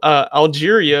 17-year-old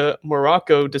Algeria,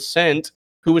 Morocco descent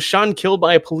who was shot and killed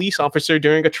by a police officer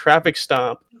during a traffic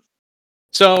stop.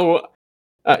 So,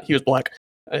 he was black,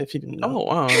 if you didn't know. Oh,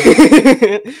 wow.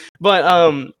 But,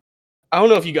 I don't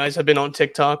know if you guys have been on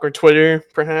TikTok or Twitter,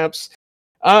 perhaps.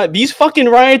 These fucking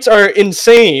riots are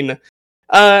insane.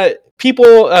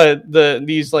 People,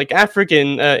 these like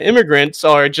African immigrants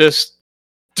are just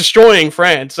destroying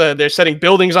France. They're setting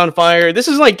buildings on fire. This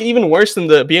is like even worse than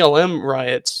the BLM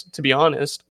riots, to be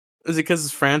honest. Is it because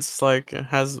France like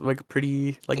has like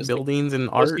pretty like buildings and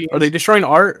art? Are they destroying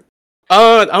art?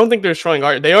 I don't think they're destroying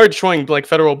art. They are destroying like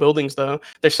federal buildings though.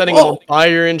 They're setting them on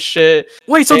fire and shit.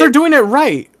 Wait, so they're doing it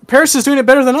right? Paris is doing it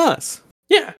better than us.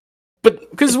 Yeah, but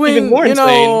because when when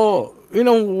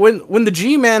the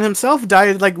G-Man himself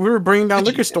died, like we were bringing down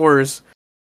liquor stores.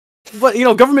 But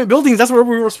government buildings, that's what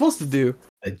we were supposed to do.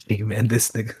 A G-Man,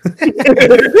 this nigga.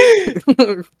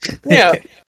 Yeah.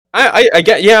 I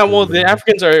get, yeah, well, the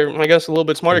Africans are, I guess, a little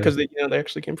bit smarter because they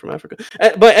actually came from Africa.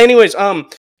 But anyways,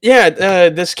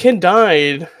 this kid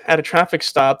died at a traffic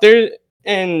stop there,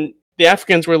 and the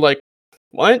Africans were like,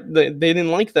 what? They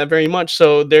didn't like that very much,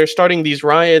 so they're starting these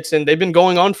riots, and they've been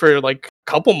going on for like a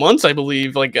couple months, I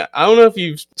believe. Like, I don't know if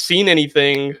you've seen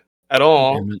anything at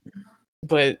all,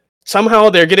 but somehow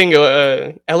they're getting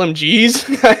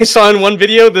LMGs. I saw in one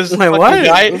video this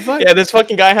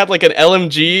fucking guy had like an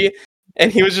LMG,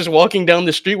 and he was just walking down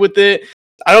the street with it.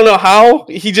 I don't know how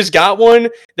he just got one.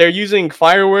 They're using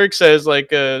fireworks as like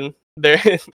they're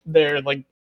like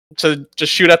to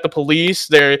just shoot at the police.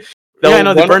 They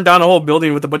burned down a whole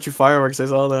building with a bunch of fireworks. I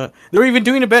saw that. They were even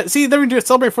doing it better. See, they were doing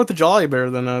celebrate 4th of July better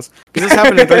than us because this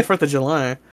happened on 4th of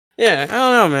July. Yeah, I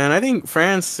don't know, man. I think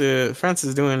France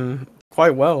is doing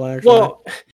quite well, actually.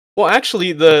 Well,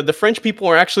 actually, the French people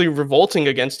are actually revolting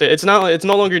against it. It's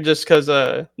no longer just because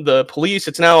the police.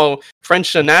 It's now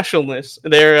French nationalists.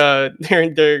 They're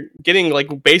getting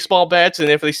like baseball bats, and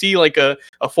if they see like a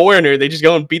foreigner, they just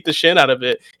go and beat the shit out of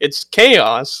it. It's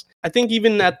chaos. I think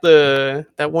even at that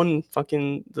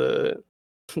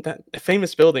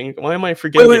famous building. Why am I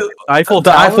forgetting? Wait, Eiffel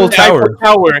Tower. Eiffel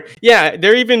Tower. Yeah,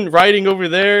 they're even riding over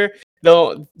there.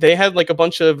 They had like a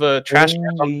bunch of trash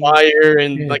cans on fire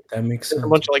and like that makes sense. A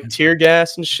bunch of like tear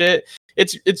gas and shit.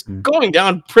 It's going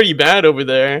down pretty bad over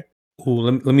there. Ooh,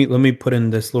 let me put in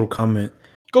this little comment.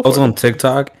 I was on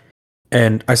TikTok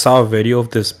and I saw a video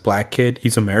of this black kid.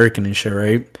 He's American and shit,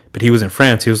 right? But he was in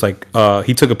France. He was like,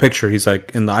 he took a picture. He's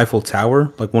like in the Eiffel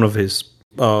Tower, like one of his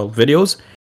videos,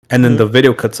 and then the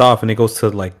video cuts off and it goes to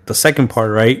like the second part,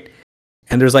 right?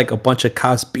 And there's like a bunch of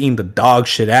cops beating the dog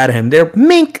shit out of him. They're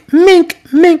mink, mink,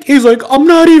 mink. He's like, I'm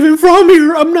not even from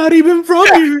here. I'm not even from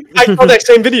here. I saw that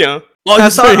same video. Oh, you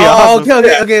saw it?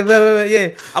 Okay,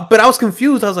 yeah. But I was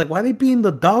confused. I was like, why are they beating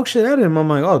the dog shit out of him? I'm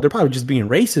like, oh, they're probably just being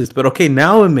racist. But okay,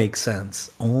 now it makes sense.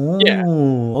 Oh, yeah.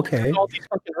 Okay. All these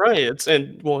fucking riots,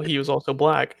 and well, he was also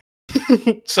black.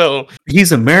 So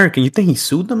he's American. You think he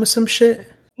sued them or some shit?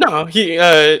 No, he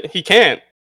can't.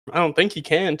 I don't think he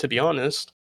can, to be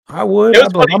honest. I would.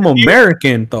 I'm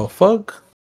American. The fuck?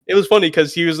 It was funny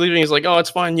because he was leaving. He's like, "Oh, it's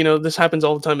fine. You know, this happens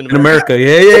all the time in America."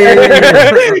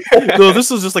 Yeah. No, this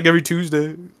was just like every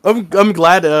Tuesday. I'm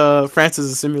glad France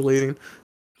is assimilating.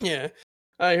 Yeah.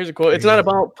 Here's a quote. It's not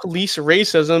about police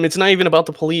racism. It's not even about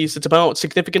the police. It's about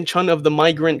significant chunk of the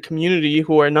migrant community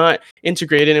who are not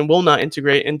integrated and will not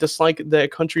integrate and dislike the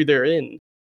country they're in.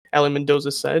 Alan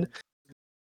Mendoza said.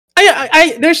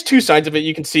 There's two sides of it.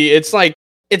 You can see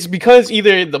it's because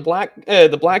either the black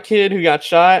kid who got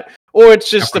shot, or it's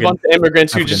just African. A bunch of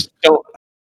immigrants who just don't.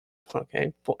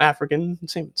 Okay, well, African,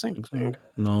 same thing.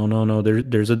 No.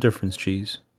 There's a difference,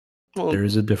 cheese. Well, there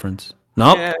is a difference.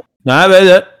 Nope. Yeah.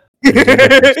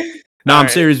 No, I'm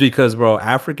serious because, bro,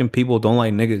 African people don't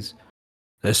like niggas.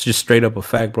 That's just straight up a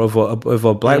fact, bro. If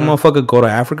a black motherfucker go to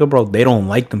Africa, bro, they don't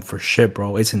like them for shit,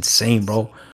 bro. It's insane,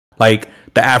 bro. Like,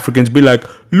 the Africans be like,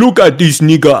 look at this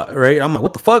nigga, right? I'm like,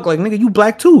 what the fuck? Like, nigga, you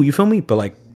black too, you feel me? But,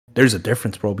 like, there's a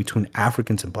difference, bro, between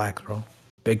Africans and blacks, bro.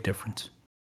 Big difference.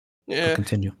 Yeah. But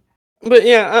continue. But,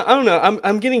 yeah, I don't know.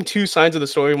 I'm getting two sides of the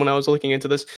story when I was looking into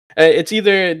this. It's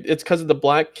either it's because of the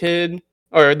black kid,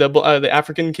 or the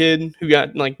African kid who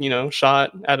got, like, you know,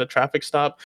 shot at a traffic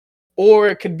stop. Or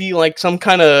it could be, like, some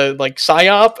kind of, like,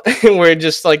 psyop, where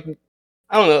just, like,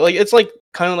 I don't know. Like, it's, like,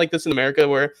 kind of like this in America,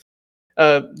 where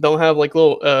they'll have like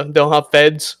they'll have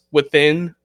feds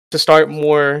within to start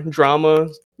more drama,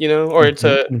 you know, or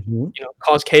to you know,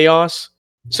 cause chaos.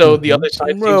 So the other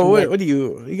side, bro, what do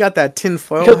you got that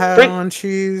tinfoil hat on,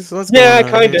 cheese? What's yeah,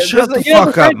 kind of. Shut the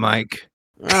fuck up, Mike.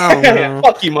 Oh,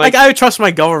 fuck you, Mike. Like, I trust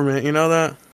my government, you know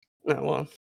that. Yeah, well,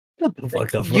 shut the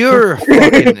fuck up. You're a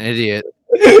fucking idiot.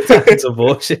 It's a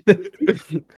bullshit.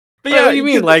 But yeah, what do you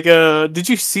mean? Like, did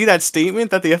you see that statement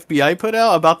that the FBI put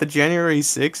out about the January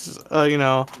 6th,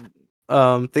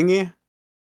 thingy?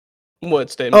 What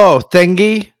statement? Oh,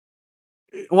 thingy?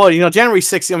 Well, you know, January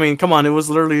 6th, I mean, come on, it was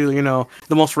literally, you know,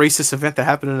 the most racist event that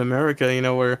happened in America, you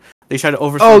know, where they tried to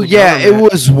overthrow the government.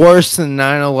 It was worse than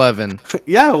 9/11.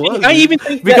 Yeah, it was. I even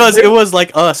think because it was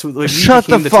like us. Like, shut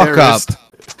the fuck up.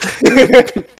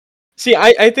 See,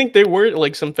 I think there were,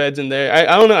 like, some feds in there.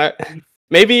 I don't know.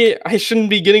 Maybe I shouldn't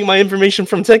be getting my information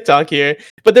from TikTok here,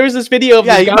 but there was this video of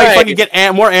this guy. Might fucking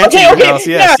get more answers. Okay, yes.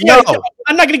 Yeah, no,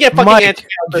 I'm not gonna get fucking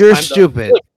answers. You're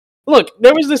stupid. Look,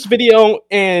 there was this video,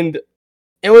 and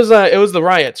it was the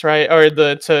riots, right, or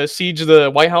to siege the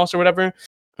White House or whatever,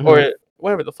 or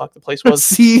whatever the fuck the place was.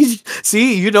 Siege.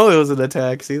 See, you know it was an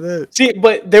attack. See that? See,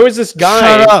 but there was this guy.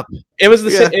 Shut up. It was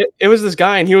it was this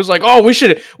guy, and he was like, "Oh, we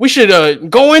should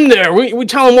go in there. We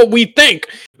tell him what we think."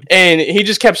 And he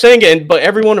just kept saying it, but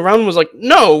everyone around him was like,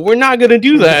 "No, we're not gonna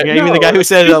do that." Yeah, even the guy who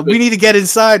said, "We need to get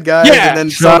inside, guys," and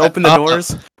then someone opened the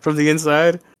doors from the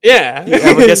inside. Yeah,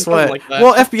 but guess what? Like,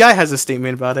 well, FBI has a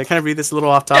statement about it. Can I read this a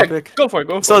little off topic? Yeah, go for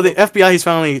it. So the FBI has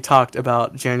finally talked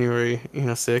about January,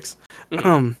 6th.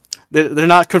 They're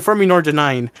not confirming nor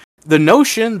denying the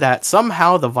notion that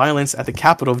somehow the violence at the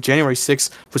Capitol of January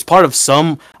 6th was part of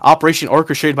some operation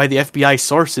orchestrated by the FBI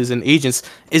sources and agents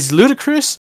is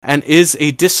ludicrous and is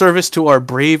a disservice to our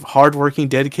brave, hardworking,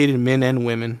 dedicated men and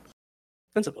women.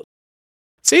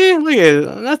 See, look at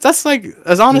it. That's like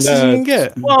as honest as you can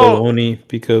get. Baloney,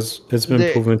 because it's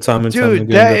been proven time and time again.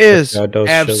 Dude, that is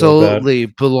absolutely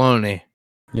baloney.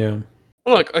 Yeah.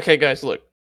 Look, okay, guys, look.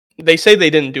 They say they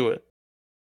didn't do it.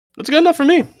 That's good enough for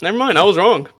me. Never mind, I was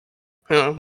wrong. You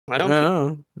know, I don't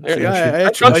know. I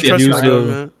trust my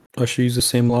government. I should use the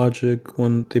same logic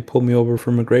when they pull me over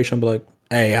for immigration. I'll be like,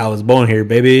 hey, I was born here,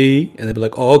 baby. And they'd be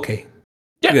like, oh, okay.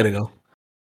 You gotta go.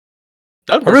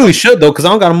 I really should, though, because I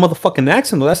don't got a motherfucking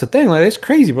accent, though. That's the thing. Like, it's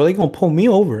crazy, bro. They gonna pull me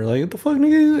over. Like, what the fuck,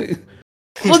 nigga?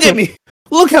 Look at me.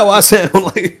 Look how I sound.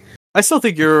 Like, I still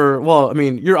think you're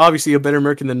obviously a better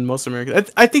American than most Americans.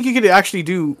 I think you could actually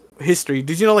do history.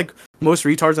 Did you know, like, most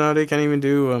retards nowadays can't even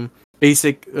do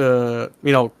basic,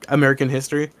 American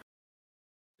history?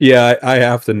 Yeah, I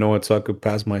have to know it so I could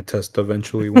pass my test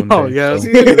eventually one day. Oh, yeah.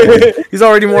 So. He's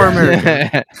already more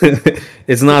American.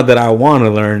 It's not that I want to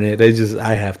learn it.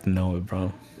 I have to know it,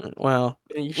 bro. Well,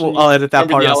 I'll edit that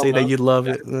part and I'll say that you love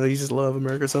it. You just love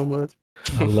America so much.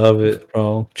 I love it,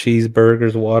 bro.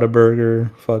 Cheeseburgers,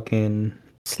 Whataburger, fucking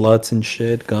sluts and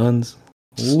shit, guns.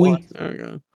 Sluts. There we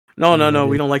go. No,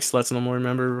 we don't like sluts no more.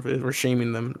 Remember, we're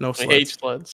shaming them. No sluts. I hate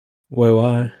sluts. Wait,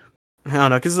 why? I don't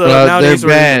know, because nowadays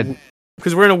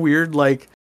we're in a weird like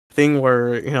thing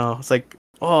where it's like,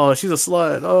 oh, she's a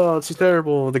slut. Oh, she's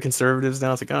terrible. The conservatives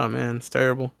now, it's like, oh man, it's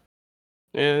terrible.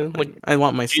 Yeah, like I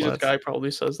want my Jesus sluts. Guy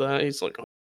probably says that. He's like,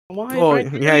 why? Oh,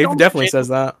 yeah, he definitely says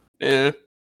that. Yeah.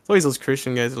 It's always those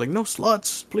Christian guys are like, no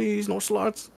sluts, please, no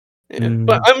sluts. Yeah.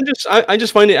 But I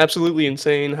just find it absolutely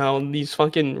insane how these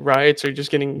fucking riots are just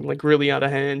getting like really out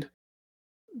of hand.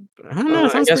 I don't know.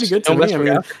 It sounds pretty good to me. I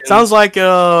mean, sounds like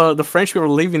the French people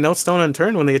were leaving no stone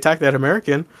unturned when they attacked that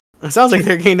American. It sounds like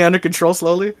they're getting under control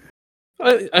slowly.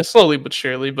 Slowly but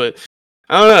surely, but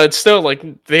I don't know. It's still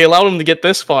like they allowed them to get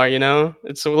this far.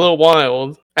 It's a little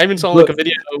wild. I even saw like a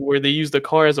video where they used a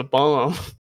car as a bomb.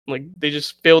 Like they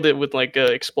just filled it with like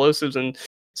explosives and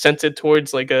sent it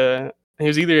towards like it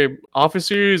was either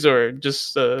officers or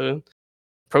just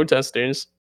protesters.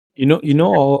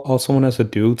 All someone has to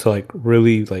do to like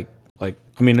really like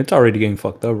I mean, it's already getting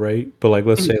fucked up, right? But like,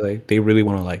 let's say like they really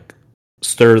want to like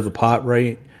stir the pot,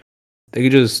 right? They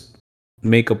could just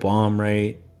make a bomb,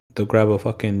 right? They'll grab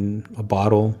a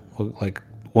bottle, like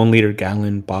 1 liter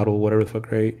gallon bottle, whatever the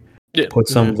fuck, right? Yeah. Put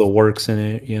some of the works in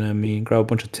it, you know what I mean? Grab a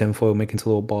bunch of tinfoil, make it into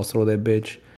little balls, throw that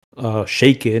bitch,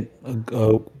 shake it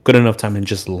a good enough time, and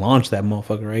just launch that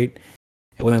motherfucker, right?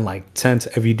 And within like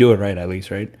if you do it right, at least,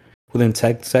 right? Within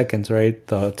 10 seconds, right?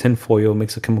 The tinfoil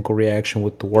makes a chemical reaction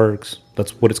with the works.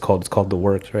 That's what it's called. It's called the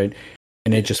works, right?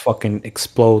 And it just fucking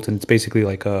explodes, and it's basically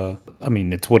like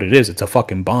it's what it is. It's a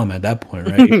fucking bomb at that point,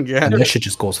 right? Yeah. And that shit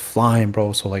just goes flying,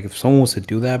 bro. So like, if someone was to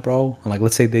do that, bro, and like,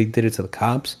 let's say they did it to the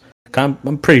cops,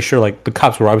 I'm pretty sure like the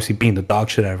cops were obviously beating the dog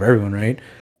shit out of everyone, right?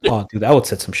 Oh, dude, that would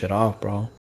set some shit off, bro.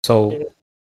 So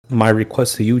my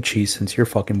request to you, Cheese, since you're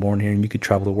fucking born here and you could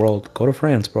travel the world, go to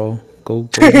France, bro. Go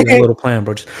do a little plan,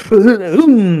 bro. Just right,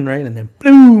 and then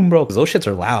boom, bro. Because those shits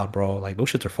are loud, bro. Like,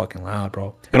 those shits are fucking loud,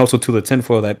 bro. And also to the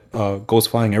tinfoil that goes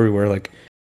flying everywhere. Like,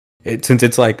 since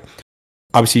it's like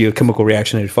obviously a chemical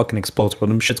reaction, it fucking explodes, bro.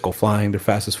 Them shits go flying. They're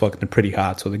fast as fuck. And they're pretty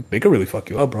hot, so they could really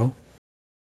fuck you up, bro.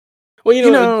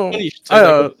 Well, go ahead.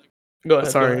 Sorry. Go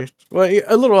ahead. Well,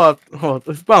 a little off. Well,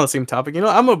 it's about the same topic.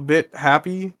 I'm a bit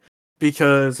happy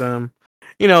because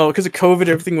because of COVID,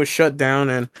 everything was shut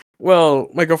down, and well,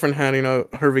 my girlfriend had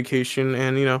her vacation,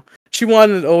 and she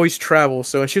wanted to always travel.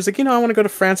 So, and she was like, I want to go to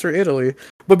France or Italy,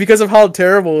 but because of how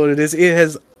terrible it is, it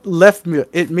has left me.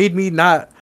 It made me not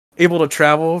able to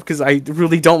travel because I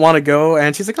really don't want to go.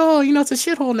 And she's like, oh, it's a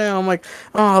shithole now. I'm like,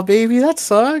 oh, baby, that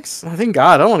sucks. Thank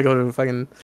God, I don't want to go to fucking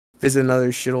visit another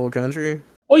shithole country.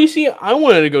 Well, you see, I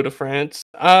wanted to go to France.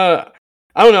 I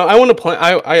don't know. I want to plan.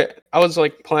 I was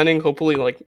like planning, hopefully,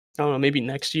 like I don't know, maybe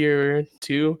next year or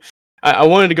two. I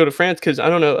wanted to go to France because I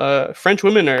don't know. French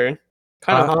women are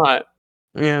kind of hot.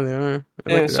 Yeah, they are.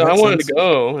 Yeah, so I wanted to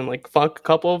go and like fuck a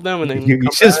couple of them, and then you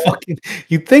just fucking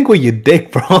you think with your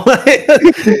dick, bro.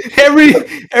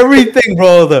 Everything,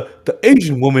 bro. The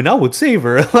Asian woman, I would save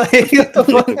her. Like, what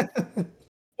the fuck?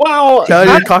 Wow,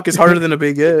 your cock is harder than a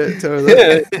baguette.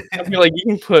 Yeah, I feel like you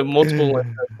can put multiple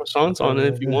croissants on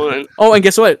it if you want. Oh, and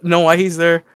guess what? Know why he's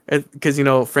there? Because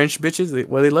French bitches,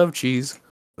 they love cheese.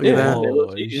 Look at that. They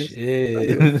love cheese.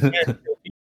 Shit.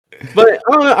 But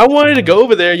I don't know. I wanted to go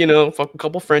over there, fuck a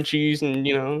couple Frenchies,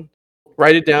 and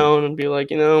write it down and be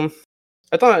like, I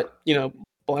thought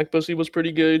black pussy was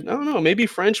pretty good. I don't know. Maybe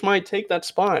French might take that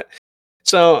spot.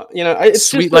 So it's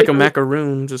sweet just like a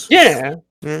macaroon. Just yeah.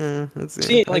 That's it.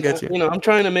 See, like I'm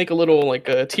trying to make a little like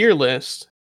a tier list.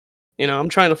 I'm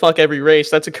trying to fuck every race.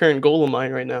 That's a current goal of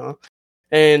mine right now.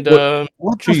 And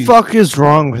what the fuck is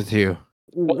wrong with you?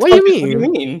 What do you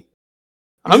mean?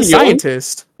 I'm a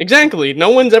scientist. Exactly. No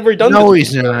one's ever done. No,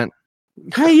 he's not.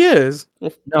 He is.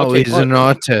 No, he's an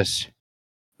autist.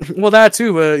 Well, that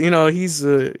too, but he's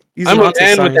I'm a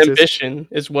man with ambition,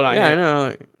 is what I am. I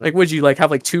know. Like, would you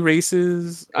have 2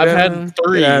 races? I've had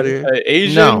 3: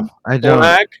 Asian, no, I don't.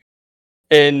 Black,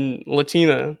 and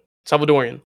Latina,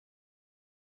 Salvadorian.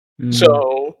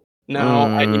 So now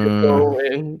I need to go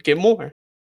and get more.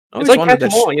 It's like catch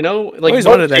them all, Like always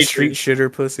wanted that street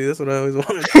shitter pussy. That's what I always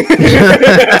wanted.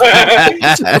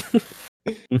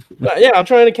 But yeah, I'm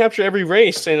trying to capture every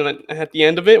race, and at the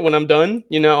end of it, when I'm done,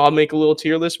 I'll make a little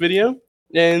tier list video,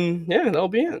 and yeah, that'll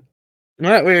be it.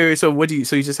 Right, wait. So what do you?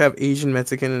 So you just have Asian,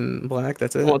 Mexican, and Black?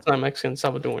 That's it. Well, it's not Mexican,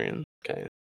 Salvadorian. Okay.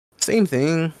 Same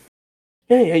thing.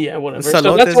 Yeah. Whatever.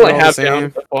 So that's all I have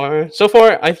down so far. So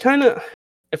far, I kind of,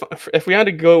 if we had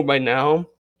to go by now,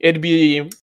 it'd be,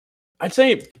 I'd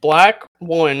say Black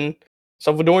 1,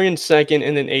 Salvadorian 2nd,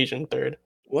 and then Asian 3rd.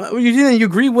 What you didn't? You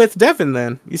agree with Devin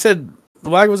then? You said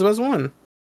Black was the best one.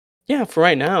 Yeah, for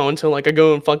right now, until I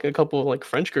go and fuck a couple of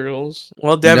French girls.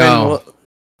 Well, Devin. No.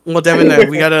 Well, Devin,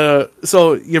 we gotta.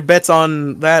 So your bets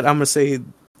on that? I'm gonna say,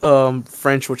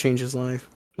 French will change his life.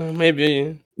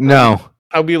 Maybe. No.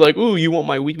 I'll be like, ooh, you want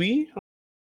my wee wee?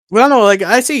 Well, no,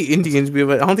 I say Indians, but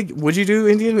I don't think. Would you do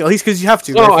Indian? At least because you have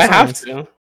to. No, I have to.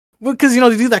 Well, because they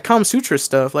do that Kama Sutra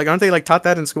stuff. Aren't they taught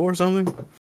that in school or something?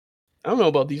 I don't know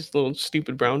about these little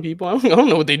stupid brown people. I don't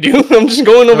know what they do. I'm just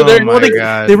going over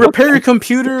there. They repair your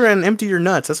computer and empty your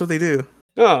nuts. That's what they do.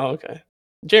 Oh, okay.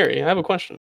 Jerry, I have a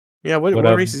question. Yeah, what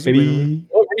races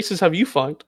What races have you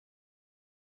fucked?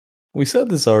 We said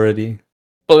this already.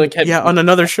 But on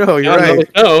another show, you're right.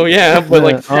 Oh, yeah,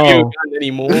 but have you gotten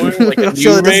any more? Like a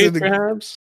new race,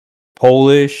 perhaps?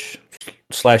 Polish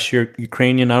 /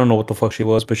 Ukrainian. I don't know what the fuck she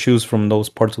was, but she was from those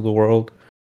parts of the world.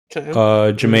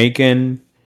 Okay. Jamaican,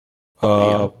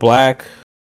 Black,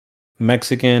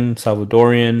 Mexican,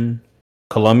 Salvadorian,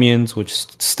 Colombians, which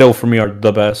still for me are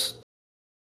the best.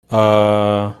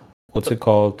 What's it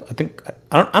called?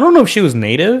 I don't know if she was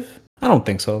native. I don't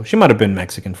think so. She might have been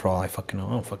Mexican for all I fucking know.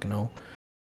 I don't fucking know.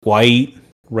 White,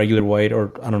 regular white,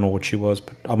 or I don't know what she was,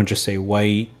 but I'm gonna just say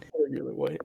white. Regular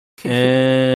white.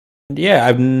 And yeah,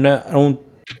 I don't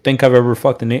think I've ever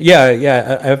fucked an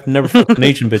Yeah, I've never fucked an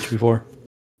Asian bitch before.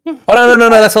 Oh no,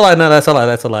 that's a lie. No, that's a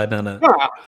lie. No.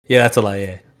 Yeah, that's a lie.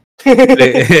 Yeah.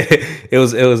 it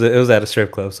was at a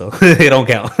strip club, so it don't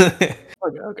count.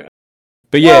 Okay.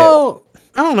 But yeah, well,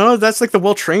 I don't know. That's the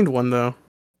well-trained one, though.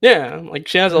 Yeah,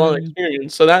 she has a lot of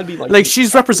experience, so that'd be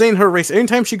she's representing her race.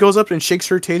 Anytime she goes up and shakes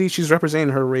her titty, she's representing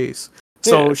her race.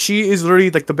 So she is literally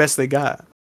the best they got.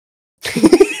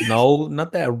 No,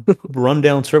 not that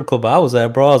rundown strip club I was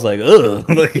at, bro. I was like, ugh,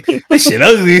 this shit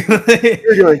ugly.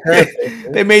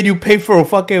 They made you pay for a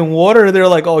fucking water. They're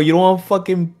like, oh, you don't want to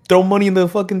fucking throw money in the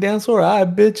fucking dance floor?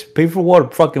 Alright, bitch, pay for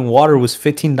water. Fucking water was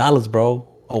 $15, bro.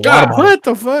 God, what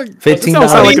the fuck? $15. That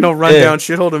sounds like no rundown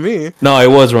shithole to me. No, it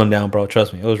was rundown, bro.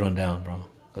 Trust me, it was rundown, bro.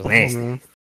 It was nasty.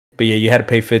 But yeah, you had to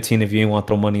pay $15 if you didn't want to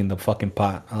throw money in the fucking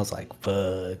pot. I was like,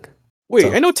 fuck. Wait,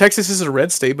 I know Texas is a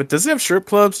red state, but does it have strip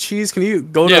clubs? Cheese, can you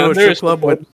go to a strip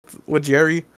club with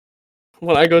Jerry?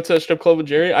 When I go to a strip club with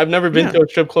Jerry, I've never been to a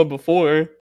strip club before.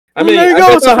 I mean, I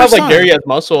guess I'll have Jerry as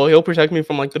muscle. He'll protect me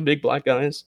from the big black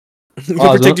guys. He'll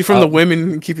protect you from the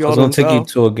women and keep you all to himself. I was gonna take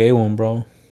you to a gay one, bro.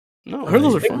 No, I heard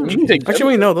those are fun. Actually,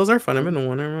 wait, no, those are fun. I've been to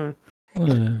one. Never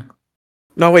mind.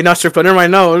 No, wait, not strip club. Never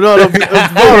mind. No, bar.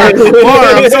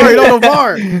 I'm sorry, no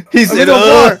bar. He said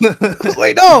bar.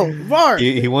 Wait, no, bar.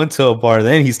 He went to a bar,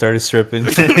 then he started stripping.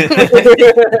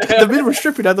 The men were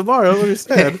stripping at the bar. I don't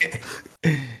understand.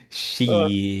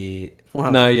 Shit.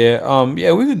 Wow. No,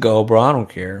 yeah, we could go, bro. I don't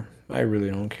care. I really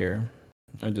don't care.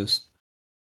 I just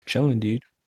chilling, dude.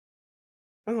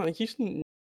 I don't know. Houston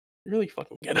really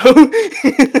fucking ghetto.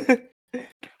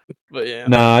 But yeah.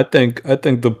 Nah, I think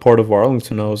the part of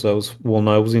Arlington it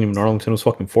wasn't even Arlington, it was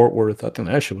fucking Fort Worth. I think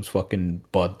that shit was fucking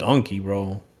donkey,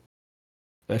 bro.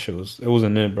 It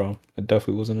wasn't it, bro. It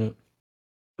definitely wasn't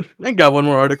it. I got one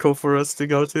more article for us to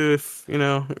go to if you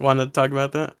wanted to talk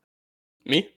about that.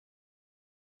 Me?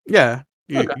 Yeah.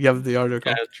 You have the article.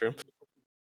 Yeah, that's true.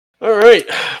 Alright.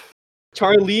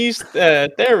 Charlize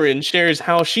Theron shares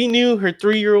how she knew her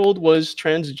 3-year-old was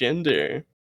transgender.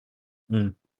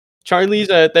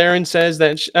 Charlize Theron says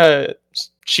that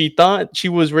she thought she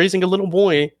was raising a little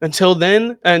boy until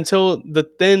the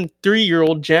then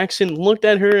 3-year-old Jackson looked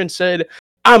at her and said,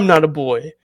 "I'm not a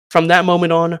boy." From that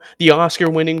moment on, the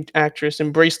Oscar-winning actress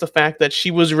embraced the fact that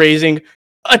she was raising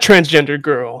a transgender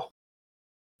girl.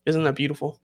 Isn't that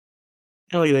beautiful?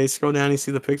 Look at that. Scroll down, you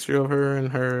see the picture of her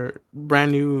and her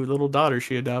brand new little daughter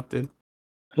she adopted.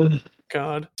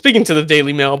 God. Speaking to the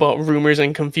Daily Mail about rumors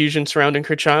and confusion surrounding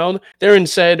her child, Darren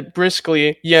said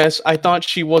briskly, "Yes, I thought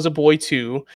she was a boy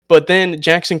too." But then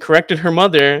Jackson corrected her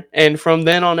mother, and from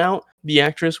then on out, the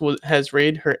actress has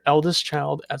raised her eldest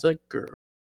child as a girl.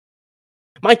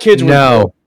 My kids were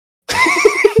No.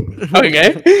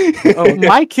 Okay.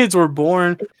 My kids were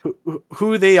born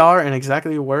who they are and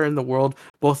exactly where in the world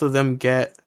both of them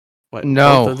get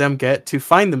to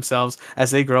find themselves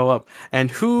as they grow up, and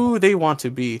who they want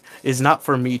to be is not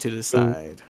for me to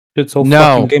decide. It's so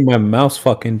fucking gay. My mouse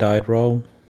fucking died, bro.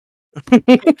 Can't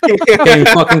even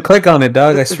fucking click on it,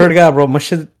 dog. I swear to God, bro. My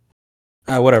shit.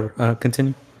 Whatever.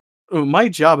 Continue. My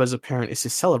job as a parent is to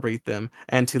celebrate them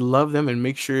and to love them and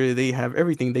make sure they have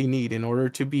everything they need in order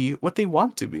to be what they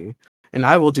want to be. And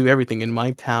I will do everything in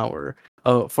my power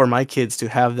for my kids to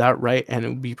have that right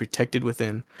and be protected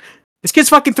within. This kid's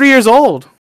fucking 3 years old.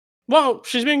 Well,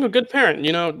 she's being a good parent.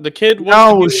 You know, the kid.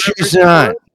 No, she's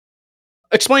not.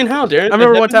 Explain how, Darren. I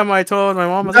remember one time I told my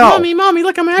mom, like, Mommy,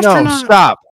 look, I'm an astronaut. No,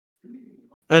 stop.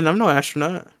 And I'm no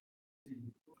astronaut.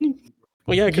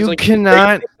 Well, yeah, you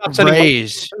cannot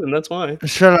raise. And that's why.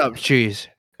 Shut up, cheese.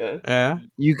 Okay. Yeah.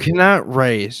 You cannot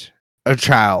raise a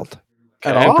child.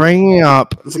 At all? Bringing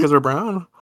up. Is it because we're brown?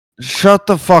 Shut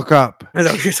the fuck up. I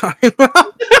know what you're talking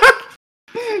about.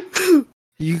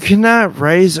 You cannot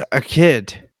raise a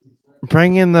kid,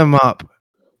 bringing them up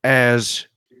as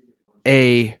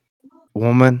a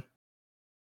woman.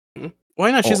 Why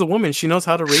not? She's a woman. She knows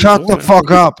how to raise. Shut the fuck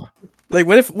up. Like,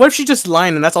 what if she just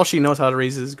lying and that's all she knows how to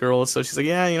raise his girls? So she's like,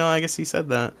 yeah, I guess he said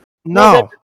that. No.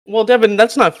 Well, Devin,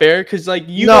 that's not fair because like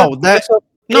you. No,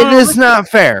 it is not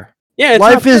fair. Yeah,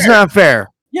 life is not fair.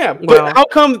 Yeah, but how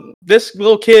come this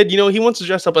little kid, he wants to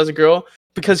dress up as a girl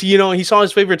because he saw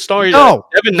his favorite star. No,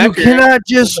 you cannot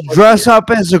just dress up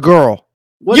as a girl.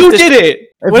 You did it.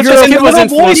 What if kid was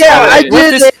influenced? Yeah, I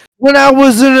did it when I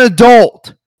was an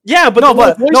adult. Yeah, but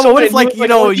what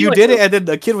if you did it and then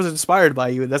the kid was inspired by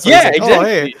you? That's exactly. Oh,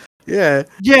 hey.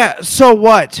 Yeah. So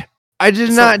what? I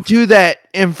did not do that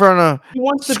in front of. He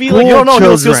wants to be like he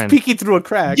was peeking through a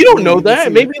crack. You don't know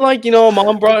that. Maybe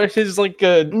mom brought his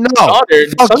daughter.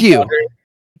 Fuck you.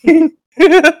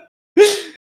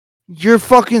 You're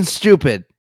fucking stupid.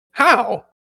 How?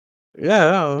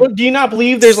 Yeah. Well, do you not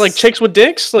believe there's chicks with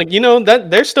dicks? That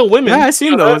they're still women. Yeah, I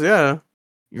seen those. Yeah.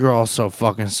 You're all so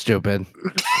fucking stupid.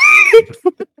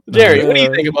 Jerry, what do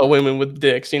you think about women with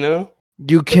dicks?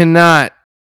 You cannot.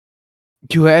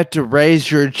 You have to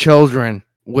raise your children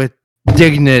with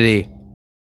dignity.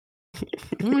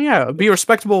 Yeah, be a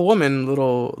respectable woman,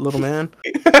 little man.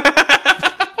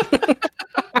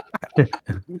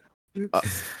 Is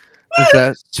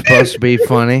that supposed to be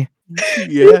funny?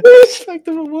 Yeah.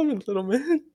 Respectable woman, little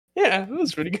man. Yeah, that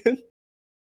was pretty good.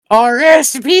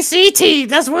 RSPCT,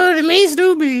 that's what it means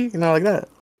to be. Like that.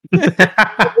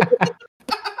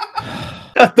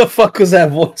 What the fuck was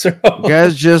that voice? You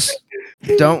guys just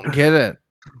don't get it.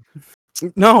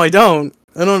 No, I don't.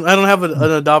 I don't have an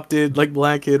adopted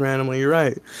black kid randomly. You're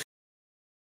right.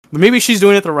 But maybe she's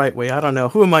doing it the right way. I don't know.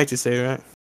 Who am I to say, right?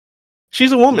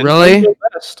 She's a woman. Really?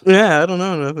 Yeah, I don't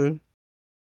know nothing.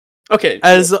 Okay.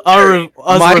 As a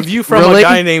review from a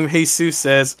guy named Jesus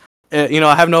says, I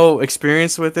have no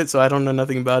experience with it, so I don't know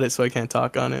nothing about it, so I can't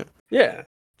talk on it. Yeah.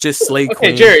 Just slay queen.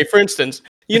 Okay, Jerry, for instance,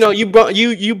 you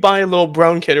buy a little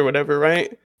brown kid or whatever,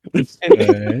 right?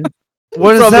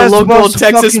 What is that local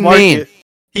Texas market? Mean?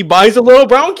 He buys a little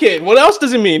brown kid. What else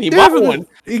does it mean? He bought one.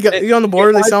 You on the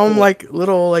border? They sell him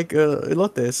little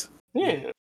elotes.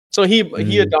 Yeah. So he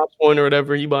adopts one or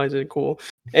whatever. He buys it. Cool.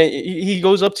 And he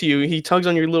goes up to you. He tugs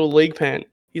on your little leg pant.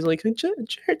 He's like,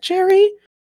 Jerry,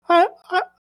 I'm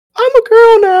a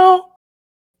girl now.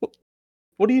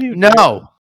 What do you do? No.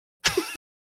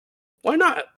 Why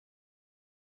not?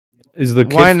 Is the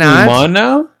kid on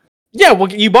now? Yeah,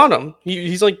 well, you bought him.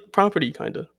 He's like property,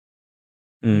 kind of.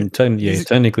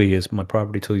 Technically, he is my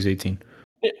property till he's 18.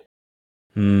 Yeah.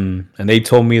 And they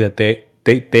told me that they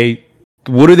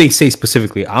what do they say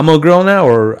specifically? I'm a girl now,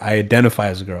 or I identify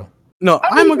as a girl? No,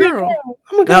 I'm a girl.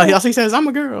 I'm a girl. No, he says I'm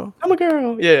a girl. I'm a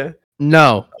girl. Yeah.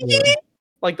 No.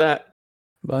 Like that.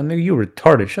 But nigga, you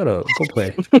retarded. Shut up. Go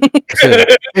play.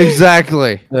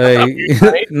 Exactly.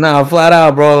 Nah, flat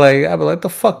out, bro. I'd be like, the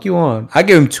fuck you on? I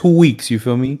give him 2 weeks. You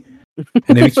feel me?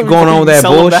 And if you keep going on with that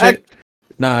bullshit,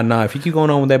 nah. If you keep going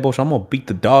on with that bullshit, I'm gonna beat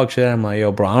the dog shit. I'm like,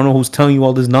 yo, bro. I don't know who's telling you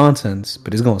all this nonsense,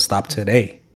 but it's gonna stop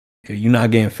today. If you're not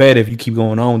getting fed, if you keep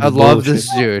going on with this bullshit. I love this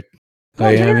dude. You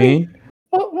know what I mean?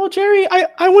 Well, Jerry,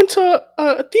 I went to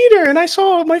a theater and I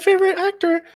saw my favorite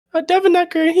actor, Devin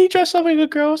Ecker, and he dressed up like a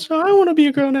girl, so I want to be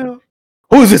a girl now.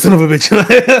 Who is this son of a bitch?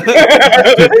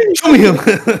 Show me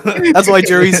him. That's why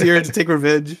Jerry's here to take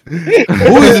revenge.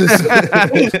 Who is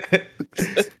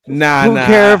this? Nah. Who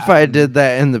care if I did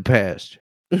that in the past?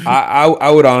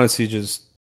 I would honestly just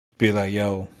be like,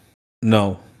 yo,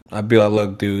 no. I'd be like,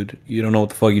 look, dude, you don't know what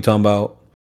the fuck you talking about.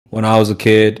 When I was a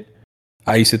kid,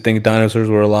 I used to think dinosaurs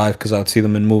were alive because I'd see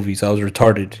them in movies. I was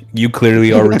retarded. You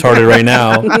clearly are retarded right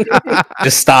now.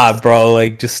 Just stop, bro.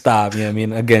 Like, just stop. You know what I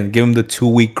mean? Again, give him the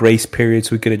 2-week grace period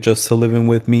so we could adjust to living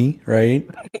with me, right?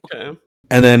 Okay.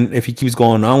 And then if he keeps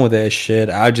going on with that shit,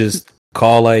 I just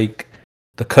call, like,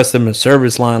 the customer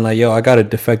service line, like, yo, I got a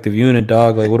defective unit,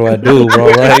 dog. Like, what do I do, bro?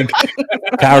 Like,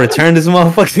 can I return this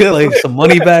motherfucker? Like, some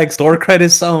money back, store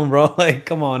credit, something, bro. Like,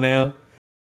 come on now.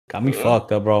 Got me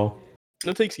fucked up, bro.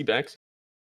 No takesy backs.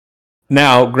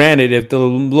 Now, granted, if the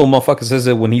little motherfucker says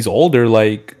it when he's older,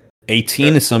 like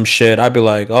 18 or some shit, I'd be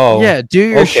like, oh. Yeah, do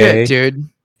your shit, dude.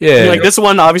 Yeah. Like, this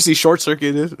one obviously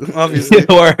short-circuited. Obviously.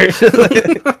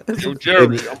 So,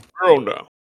 Jeremy, I'm grown now.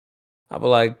 I'd be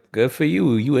like, good for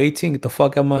you. You 18, get the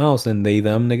fuck out of my house. And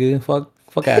them, nigga,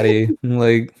 fuck out of here.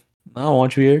 Like, I don't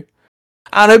want you here.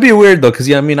 I don't know, it'd be weird, though, because,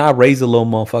 yeah, I mean, I raised a little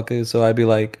motherfucker, so I'd be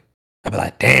like,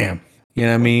 damn. You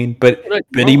know what I mean? But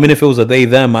even if it was a they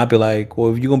them, I'd be like,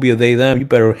 well, if you're gonna be a they them, you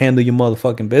better handle your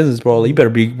motherfucking business, bro. You better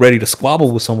be ready to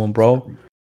squabble with someone, bro.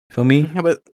 Feel me? Yeah,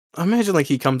 but imagine like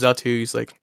he comes out to you, he's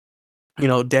like,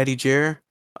 Daddy Jer.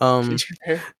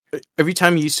 Every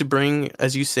time you used to bring,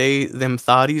 as you say, them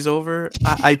thotties over,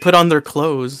 I put on their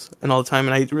clothes and all the time,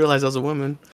 and I realized I was a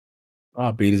woman.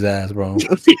 I'll beat his ass, bro.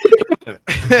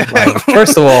 Like,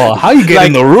 first of all, how you get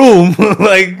in the room?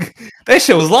 Like, that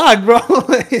shit was locked, bro.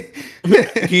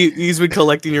 He's been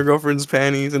collecting your girlfriend's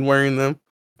panties and wearing them.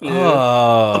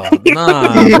 Oh,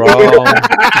 nah, bro.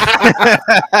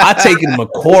 I take him to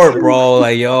court, bro.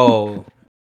 Like, yo,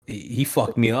 he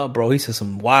fucked me up, bro. He said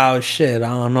some wild shit. I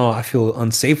don't know. I feel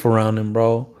unsafe around him,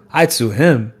 bro. I'd sue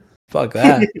him. Fuck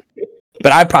that.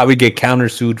 But I'd probably get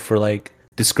countersued for, like,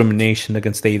 discrimination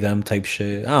against they them type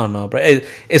shit. I don't know, bro.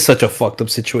 It's such a fucked up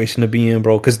situation to be in,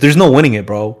 bro, because there's no winning it,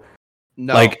 bro.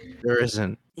 No, like, there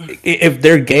isn't. If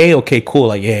they're gay, okay, cool,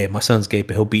 like, yeah, my son's gay,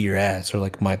 but he'll beat your ass, or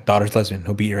like my daughter's lesbian,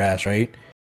 he'll beat your ass, right?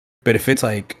 But if it's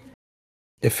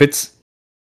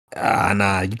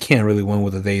nah, you can't really win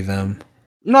with a they them.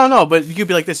 No, but you could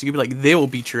be like this. You could be like, they will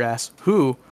beat your ass.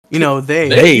 Who? They.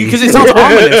 They. Because it sounds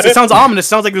ominous. It sounds ominous. It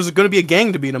sounds like there's going to be a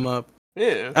gang to beat him up.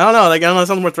 Yeah. I don't know. It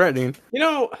sounds more threatening.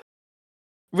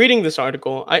 Reading this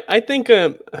article, I think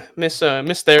Miss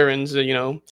Theron's,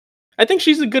 I think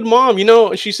she's a good mom.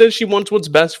 She says she wants what's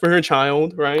best for her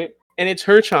child, right? And it's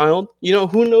her child.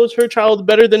 Who knows her child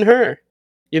better than her?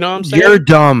 You know what I'm saying? You're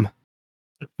dumb.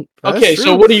 Okay,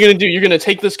 so what are you gonna do? You're gonna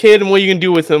take this kid, and what are you gonna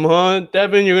do with him, huh,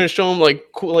 Devin? You're gonna show him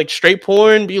like straight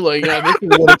porn, be like, yeah, this is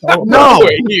what it's all about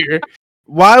right here.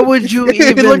 Why would you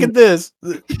even look at this?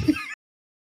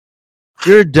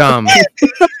 You're dumb.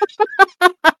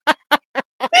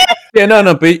 Yeah,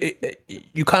 no, but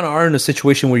you kind of are in a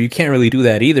situation where you can't really do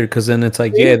that either, because then it's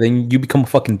like, yeah, then you become a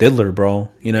fucking diddler, bro.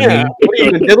 You know what I mean? What are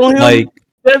you gonna diddle him, like,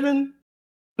 Devin?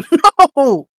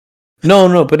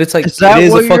 No, but it's like, is that it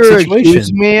is what a fuck you're situation.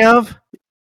 accusing me of?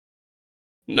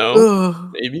 No,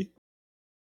 maybe.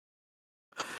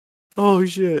 Oh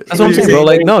shit! That's what I'm saying, bro.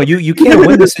 Like, no, you can't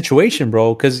win the situation,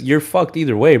 bro, because you're fucked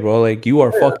either way, bro. Like, you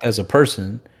are fucked as a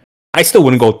person. I still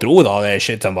wouldn't go through with all that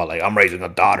shit. Talking about like, I'm raising a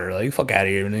daughter. Like, fuck out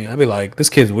of here. I'd be like, this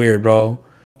kid's weird, bro.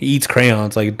 He eats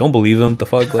crayons. Like, don't believe him. The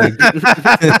fuck, like,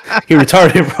 he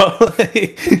retarded, bro.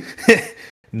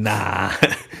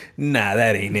 Nah,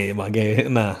 that ain't it, my gay.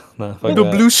 Nah. Fuck the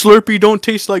that. blue Slurpee don't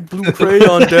taste like blue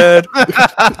crayon, Dad.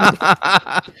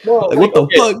 Well, Like, what the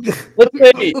fuck?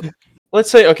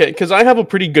 Let's say, okay, because I have a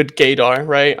pretty good gaydar,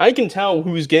 right? I can tell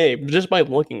who's gay just by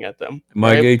looking at them.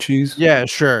 My right? gay cheese? Yeah,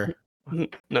 sure.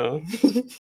 No.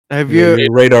 Have Your you?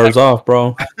 radar's off,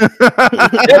 bro. Devin,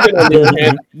 on the other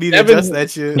hand, Need to adjust that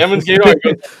shit. Devin's gaydar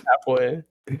goes halfway.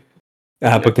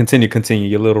 But continue.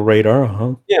 Your little radar,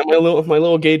 huh? Yeah, my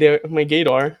little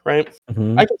gaydar, right?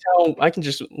 Mm-hmm. I can tell. I can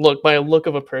just look by a look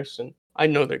of a person. I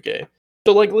know they're gay.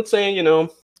 So, like, let's say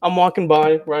I'm walking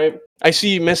by, right? I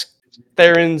see Miss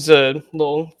Theron's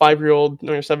little 5-year-old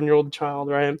or 7-year-old child,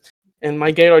 right? And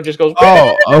my gaydar just goes.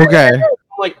 Oh, okay. I'm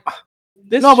like,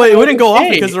 this. No, but it wouldn't go off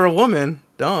gay. because they're a woman.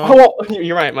 Dumb. Oh, well,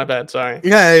 you're right. My bad. Sorry.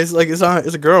 Yeah, it's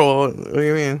a girl. What do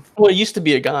you mean? Well, it used to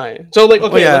be a guy. So like,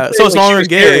 okay, Oh, yeah. let's So say, it's like, no she longer was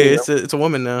gay. carrying It's a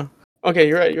woman now. Okay,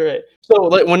 you're right. So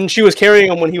like when she was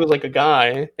carrying him when he was like a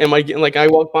guy, and I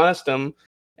walked past him,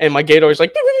 and my gaydar was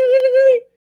like,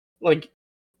 and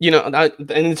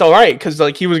it's all right because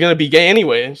like he was gonna be gay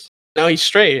anyways. Now he's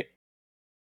straight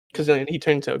because then he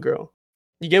turned into a girl.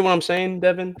 You get what I'm saying,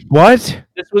 Devin? What?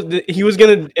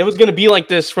 It was gonna be like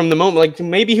this from the moment. Like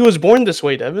maybe he was born this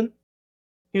way, Devin.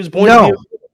 He was born. No.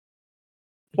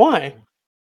 Why?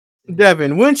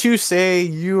 Devin, wouldn't you say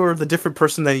you are the different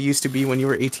person that you used to be when you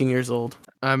were 18 years old?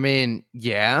 I mean,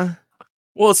 yeah.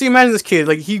 Well, see, imagine this kid.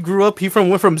 Like he grew up.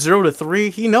 Went from 0 to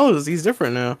 3. He knows he's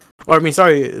different now. Or I mean,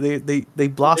 sorry, they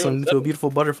blossomed into a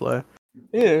beautiful butterfly.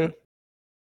 Yeah.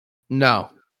 No.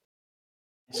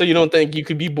 So you don't think you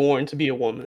could be born to be a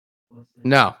woman?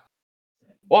 No.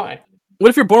 Why? What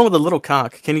if you're born with a little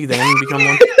cock? Can you then become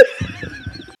one?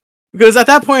 Because at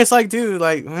that point, it's like, dude,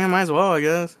 like, man, might as well, I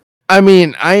guess. I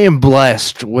mean, I am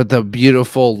blessed with a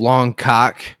beautiful long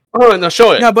cock. Oh, no,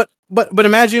 show it. Yeah, but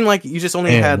imagine like you just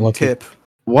only had tip.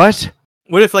 What?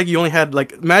 What if like you only had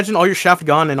like imagine all your shaft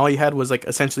gone and all you had was like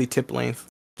essentially tip length?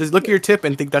 Just look at your tip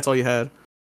and think that's all you had.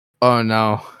 Oh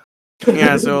no.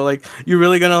 Yeah, so like you're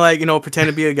really gonna like pretend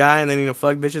to be a guy and then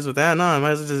fuck bitches with that? No, I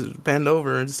might as well just bend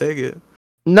over and just take it.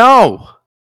 No.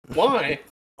 Why?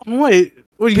 Wait,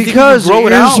 what do you because think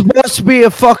you you're supposed to be a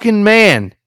fucking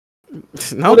man.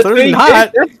 No, clearly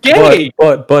not. That's gay.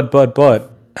 But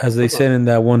as they said in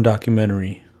that one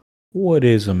documentary, what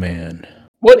is a man?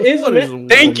 What is a man?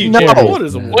 Thank you, Jerry. No. What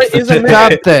is a man? What is a man?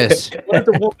 Stop this. What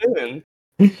is a woman?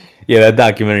 Yeah, that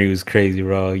documentary was crazy,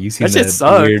 bro. You seen That shit that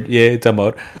sucked. weird? Yeah, it's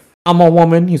about I'm a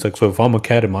woman. He's like, so if I'm a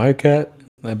cat, am I a cat?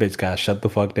 That bitch got shut the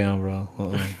fuck down, bro.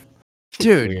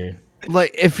 Dude, Weird.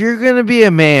 like if you're gonna be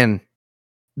a man,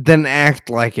 then act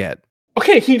like it.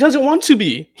 Okay, he doesn't want to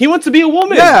be. He wants to be a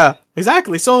woman. Yeah,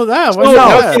 exactly. So that So was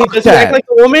now he doesn't act like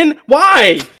a woman.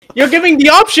 Why? You're giving the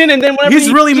option, and then whenever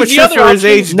he's really mature for his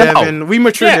age, No. Devin. We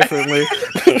mature differently.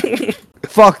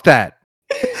 Fuck that.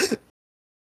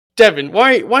 Devin,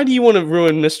 why do you want to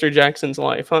ruin Mr. Jackson's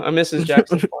life? Huh? Mrs.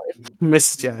 Jackson's life.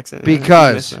 Miss Jackson.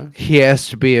 Because he has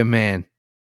to be a man.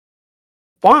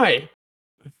 Why?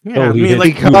 Yeah, I he mean, hits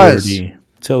like puberty.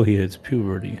 Till he hits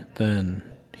puberty, then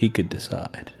he could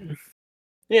decide.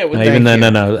 Yeah, with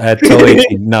No. Till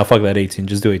 18. No, fuck that 18.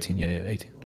 Just do 18. Yeah,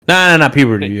 18. No,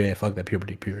 puberty. Yeah, fuck that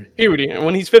puberty. Puberty, and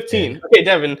when he's 15. Yeah. Okay,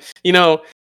 Devin,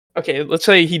 okay, let's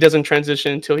say he doesn't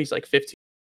transition until he's like 15. Is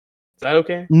that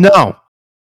okay? No.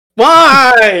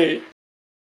 Why?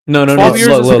 No. 12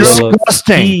 years is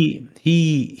disgusting.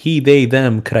 He, they,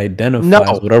 them could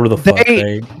identify as whatever the fuck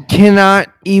they cannot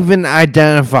even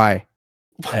identify.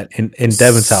 In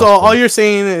Devin's house. So all you're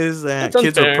saying is that That's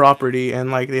kids unfair. are property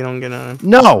and like they don't get on.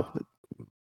 No.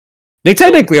 They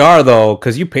technically are though,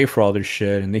 because you pay for all their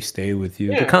shit and they stay with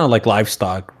you. Yeah. They're kind of like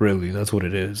livestock, really. That's what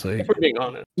it is. Like, If we're being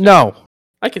honest. No.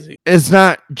 I can see. It's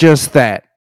not just that.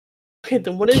 Okay,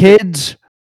 then what is it? Kids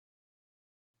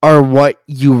are what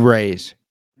you raise.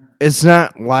 It's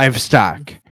not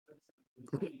livestock.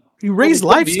 You raise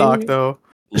Well, it could livestock be. though.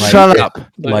 Shut up.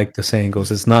 like the saying goes,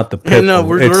 it's not the pit. No,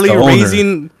 we're it's really the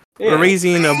owner.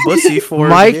 raising a bussy for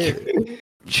Mike, it.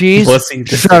 Cheese, Pussy.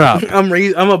 shut up.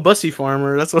 I'm a bussy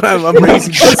farmer. That's what I'm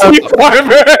raising. Bussy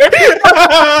farmer.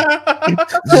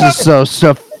 This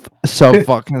is so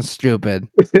fucking stupid.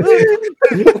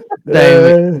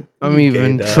 I'm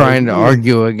even trying to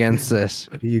argue against this.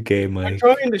 You gay, I'm Mike.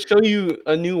 trying to show you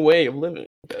a new way of living.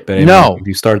 But hey, No. Mike, if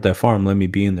you start that farm, let me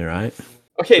be in there, right?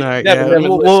 Okay, All right, Devin, yeah.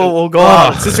 listen. We'll go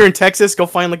out. Since you're in Texas, go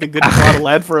find like a good plot of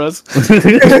land for us.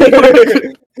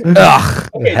 Ugh.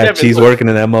 Okay, Have Devin, cheese look. working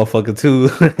in that motherfucker too.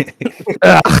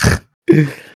 Ugh.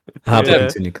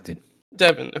 Continue.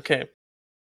 Devin, okay.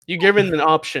 You're given an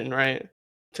option, right?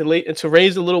 To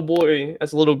raise a little boy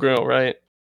as a little girl, right?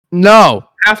 No.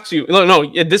 Have to. No,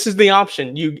 yeah, this is the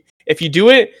option. If you do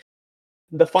it,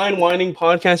 the Fine Whining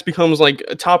podcast becomes like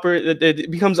a topper. It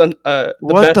becomes the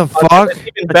What best the podcast. fuck? It's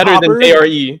even A better topper? than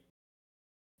ARE.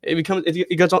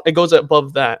 It goes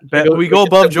above that. We go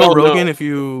above Joe well Rogan known. if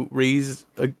you raise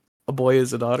a boy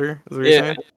as a daughter. Is what you're Yeah,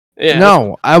 saying? yeah.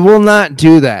 No, I will not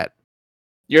do that.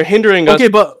 You're hindering us. Okay,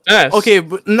 but Yes.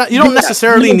 you don't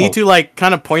necessarily no. need to like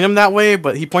kind of point him that way,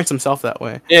 but he points himself that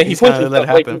way. Yeah, he He's points kinda himself,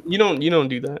 let it happen. like, you don't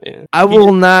do that. Yeah. I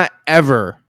will not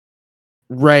ever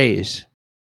raise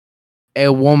a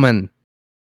woman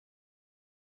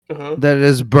Uh-huh. that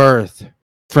is birthed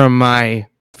from my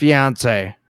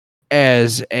fiance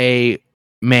as a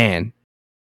man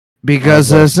because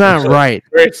that's not right.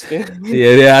 Great.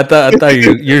 Yeah. I thought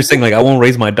you were saying like I won't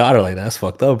raise my daughter like that. That's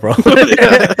fucked up, bro.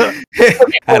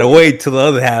 Had to wait till the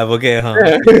other half. Okay, huh?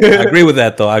 I agree with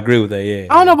that though. I agree with that. Yeah.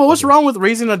 I don't know, but what's wrong with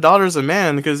raising a daughter as a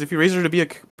man? Because if you raise her to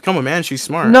become a man, she's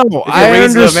smart. No, If you I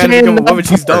raise a man to understand become a that woman,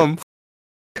 she's part. dumb.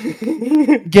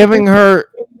 Giving her,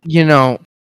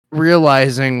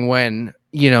 realizing when,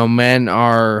 men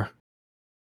are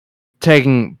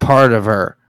taking part of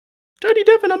her. Dirty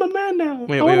Devin, I'm a man now.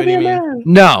 Wait, I wanna what be do a you mean? man.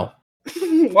 No,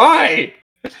 Why?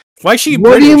 Why she?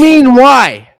 What British? do you mean?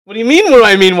 Why? What do you mean? What do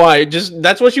I mean? Why? Just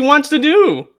that's what she wants to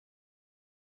do.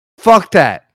 Fuck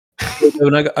that.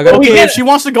 Okay, if she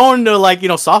wants to go into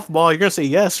softball, you're gonna say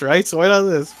yes, right? So why not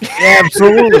this? Yeah,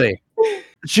 absolutely.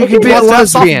 She could be a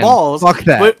lesbian. Fuck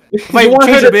that. But if I want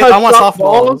her to touch I want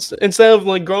softballs instead of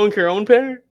like growing her own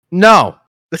pair. No.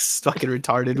 This is fucking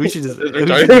retarded. We should just. All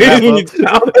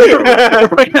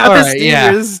right,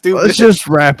 yeah. Let's just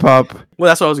wrap up. Well,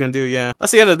 that's what I was gonna do. Yeah,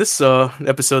 that's the end of this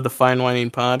episode of the Fine Whining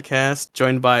Podcast.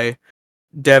 Joined by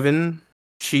Devin,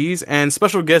 Cheese, and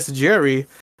special guest Jerry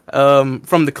from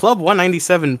the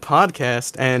Club197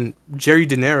 podcast, and Jerry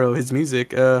De Niro, his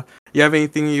music. You have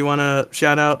anything you want to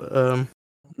shout out?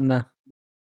 Nah.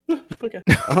 Okay.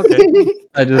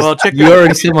 I just you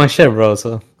already see my shit, bro.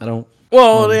 So I don't.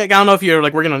 Well, I don't know if you're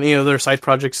like working on any other side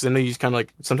projects. I know you kind of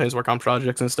like sometimes work on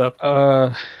projects and stuff.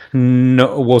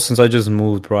 No. Well, since I just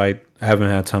moved, right, I haven't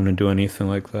had time to do anything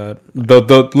like that.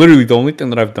 Literally the only thing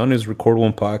that I've done is record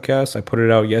one podcast. I put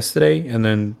it out yesterday, and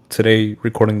then today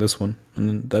recording this one, and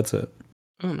then that's it.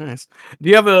 Oh, nice. Do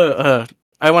you have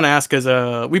I want to ask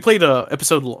because we played a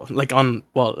episode like on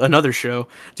another show.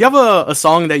 Do you have a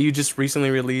song that you just recently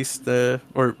released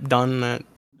or done that?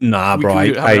 Nah, bro.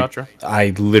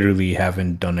 I literally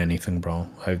haven't done anything, bro.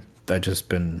 I just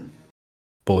been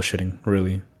bullshitting.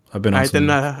 Really, I've been. Alright, then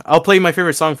I'll play my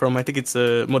favorite song from. I think it's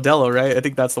Modelo, right? I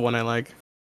think that's the one I like.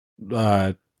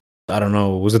 I don't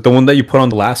know. Was it the one that you put on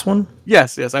the last one?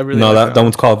 Yes. I really. No, that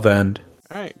one's called The End.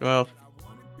 All right. Well,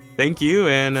 thank you,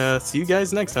 and see you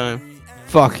guys next time.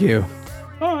 Fuck you.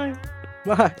 Bye.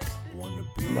 Bye.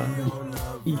 I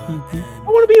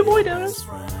want to be a boy, Dennis.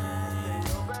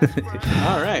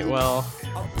 All right, well,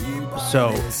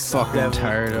 so fucking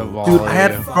tired of all. Dude, I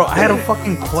had a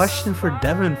fucking question for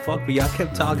Devin. Fuck, but y'all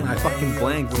kept talking. I fucking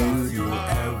blanked, dude.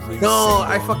 No,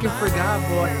 I fucking forgot,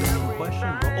 bro. I had a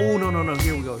question, bro. Oh no.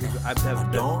 Here we go. I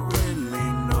don't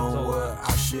really know what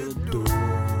I should do.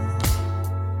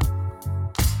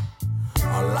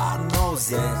 All I know is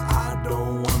that I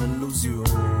don't wanna lose you.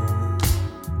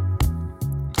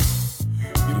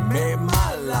 You made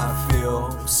my life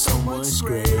feel so much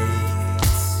great,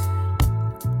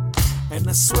 and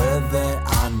I swear that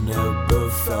I never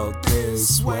felt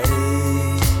this way.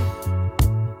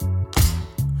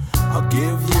 I'll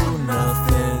give you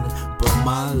nothing but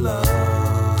my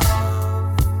love,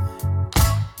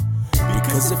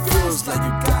 because it feels like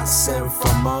you got sent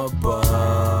from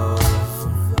above.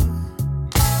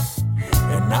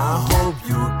 And I hope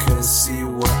you can see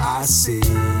what I see.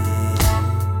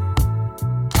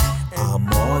 I'm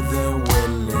more than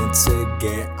willing to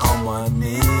get on my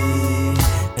knee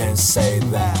and say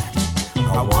that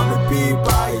I wanna be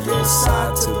by your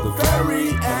side to the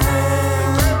very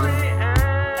end.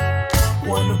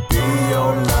 Wanna be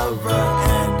your lover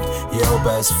and your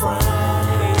best friend.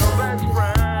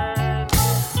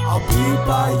 I'll be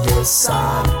by your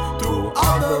side through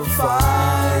all the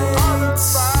fights.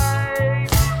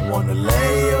 Wanna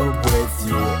lay up with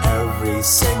you every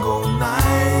single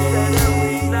night.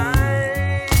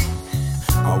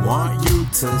 I want you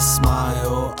to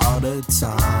smile all the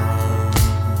time.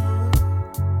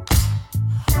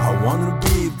 I wanna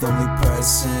be the only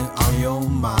person on your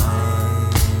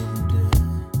mind.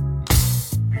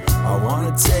 I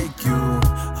wanna take you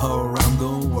around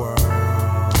the world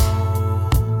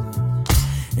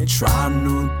and try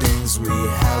new things we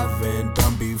haven't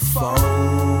done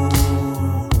before.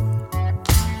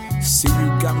 See, you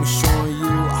got me showing you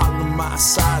all of my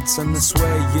sides, and I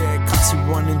swear, yeah, cause you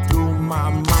running through my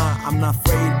mind. I'm not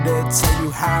afraid to tell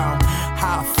you how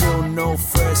I feel, no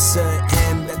fear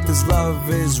saying that this love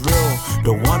is real.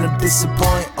 Don't wanna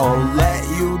disappoint or let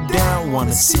you down.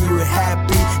 Wanna see you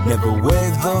happy, never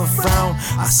with a frown.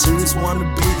 I seriously wanna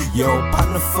be your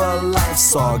partner for life,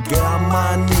 so I'll get on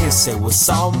my knees and say what's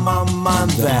on my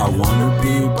mind. That I wanna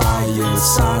be by your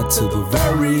side to the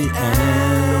very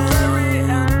end.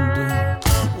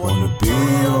 Wanna be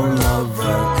your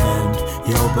lover and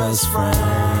your best friend.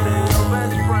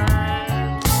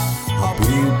 I'll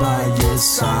be by your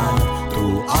side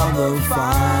through all the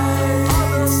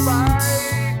fights.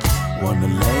 Wanna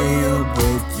lay up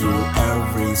with you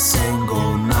every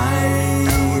single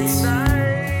night.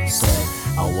 Say,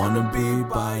 I wanna be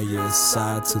by your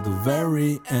side to the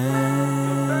very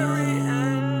end.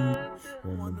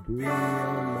 Wanna be your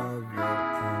lover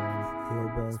and your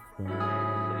best friend.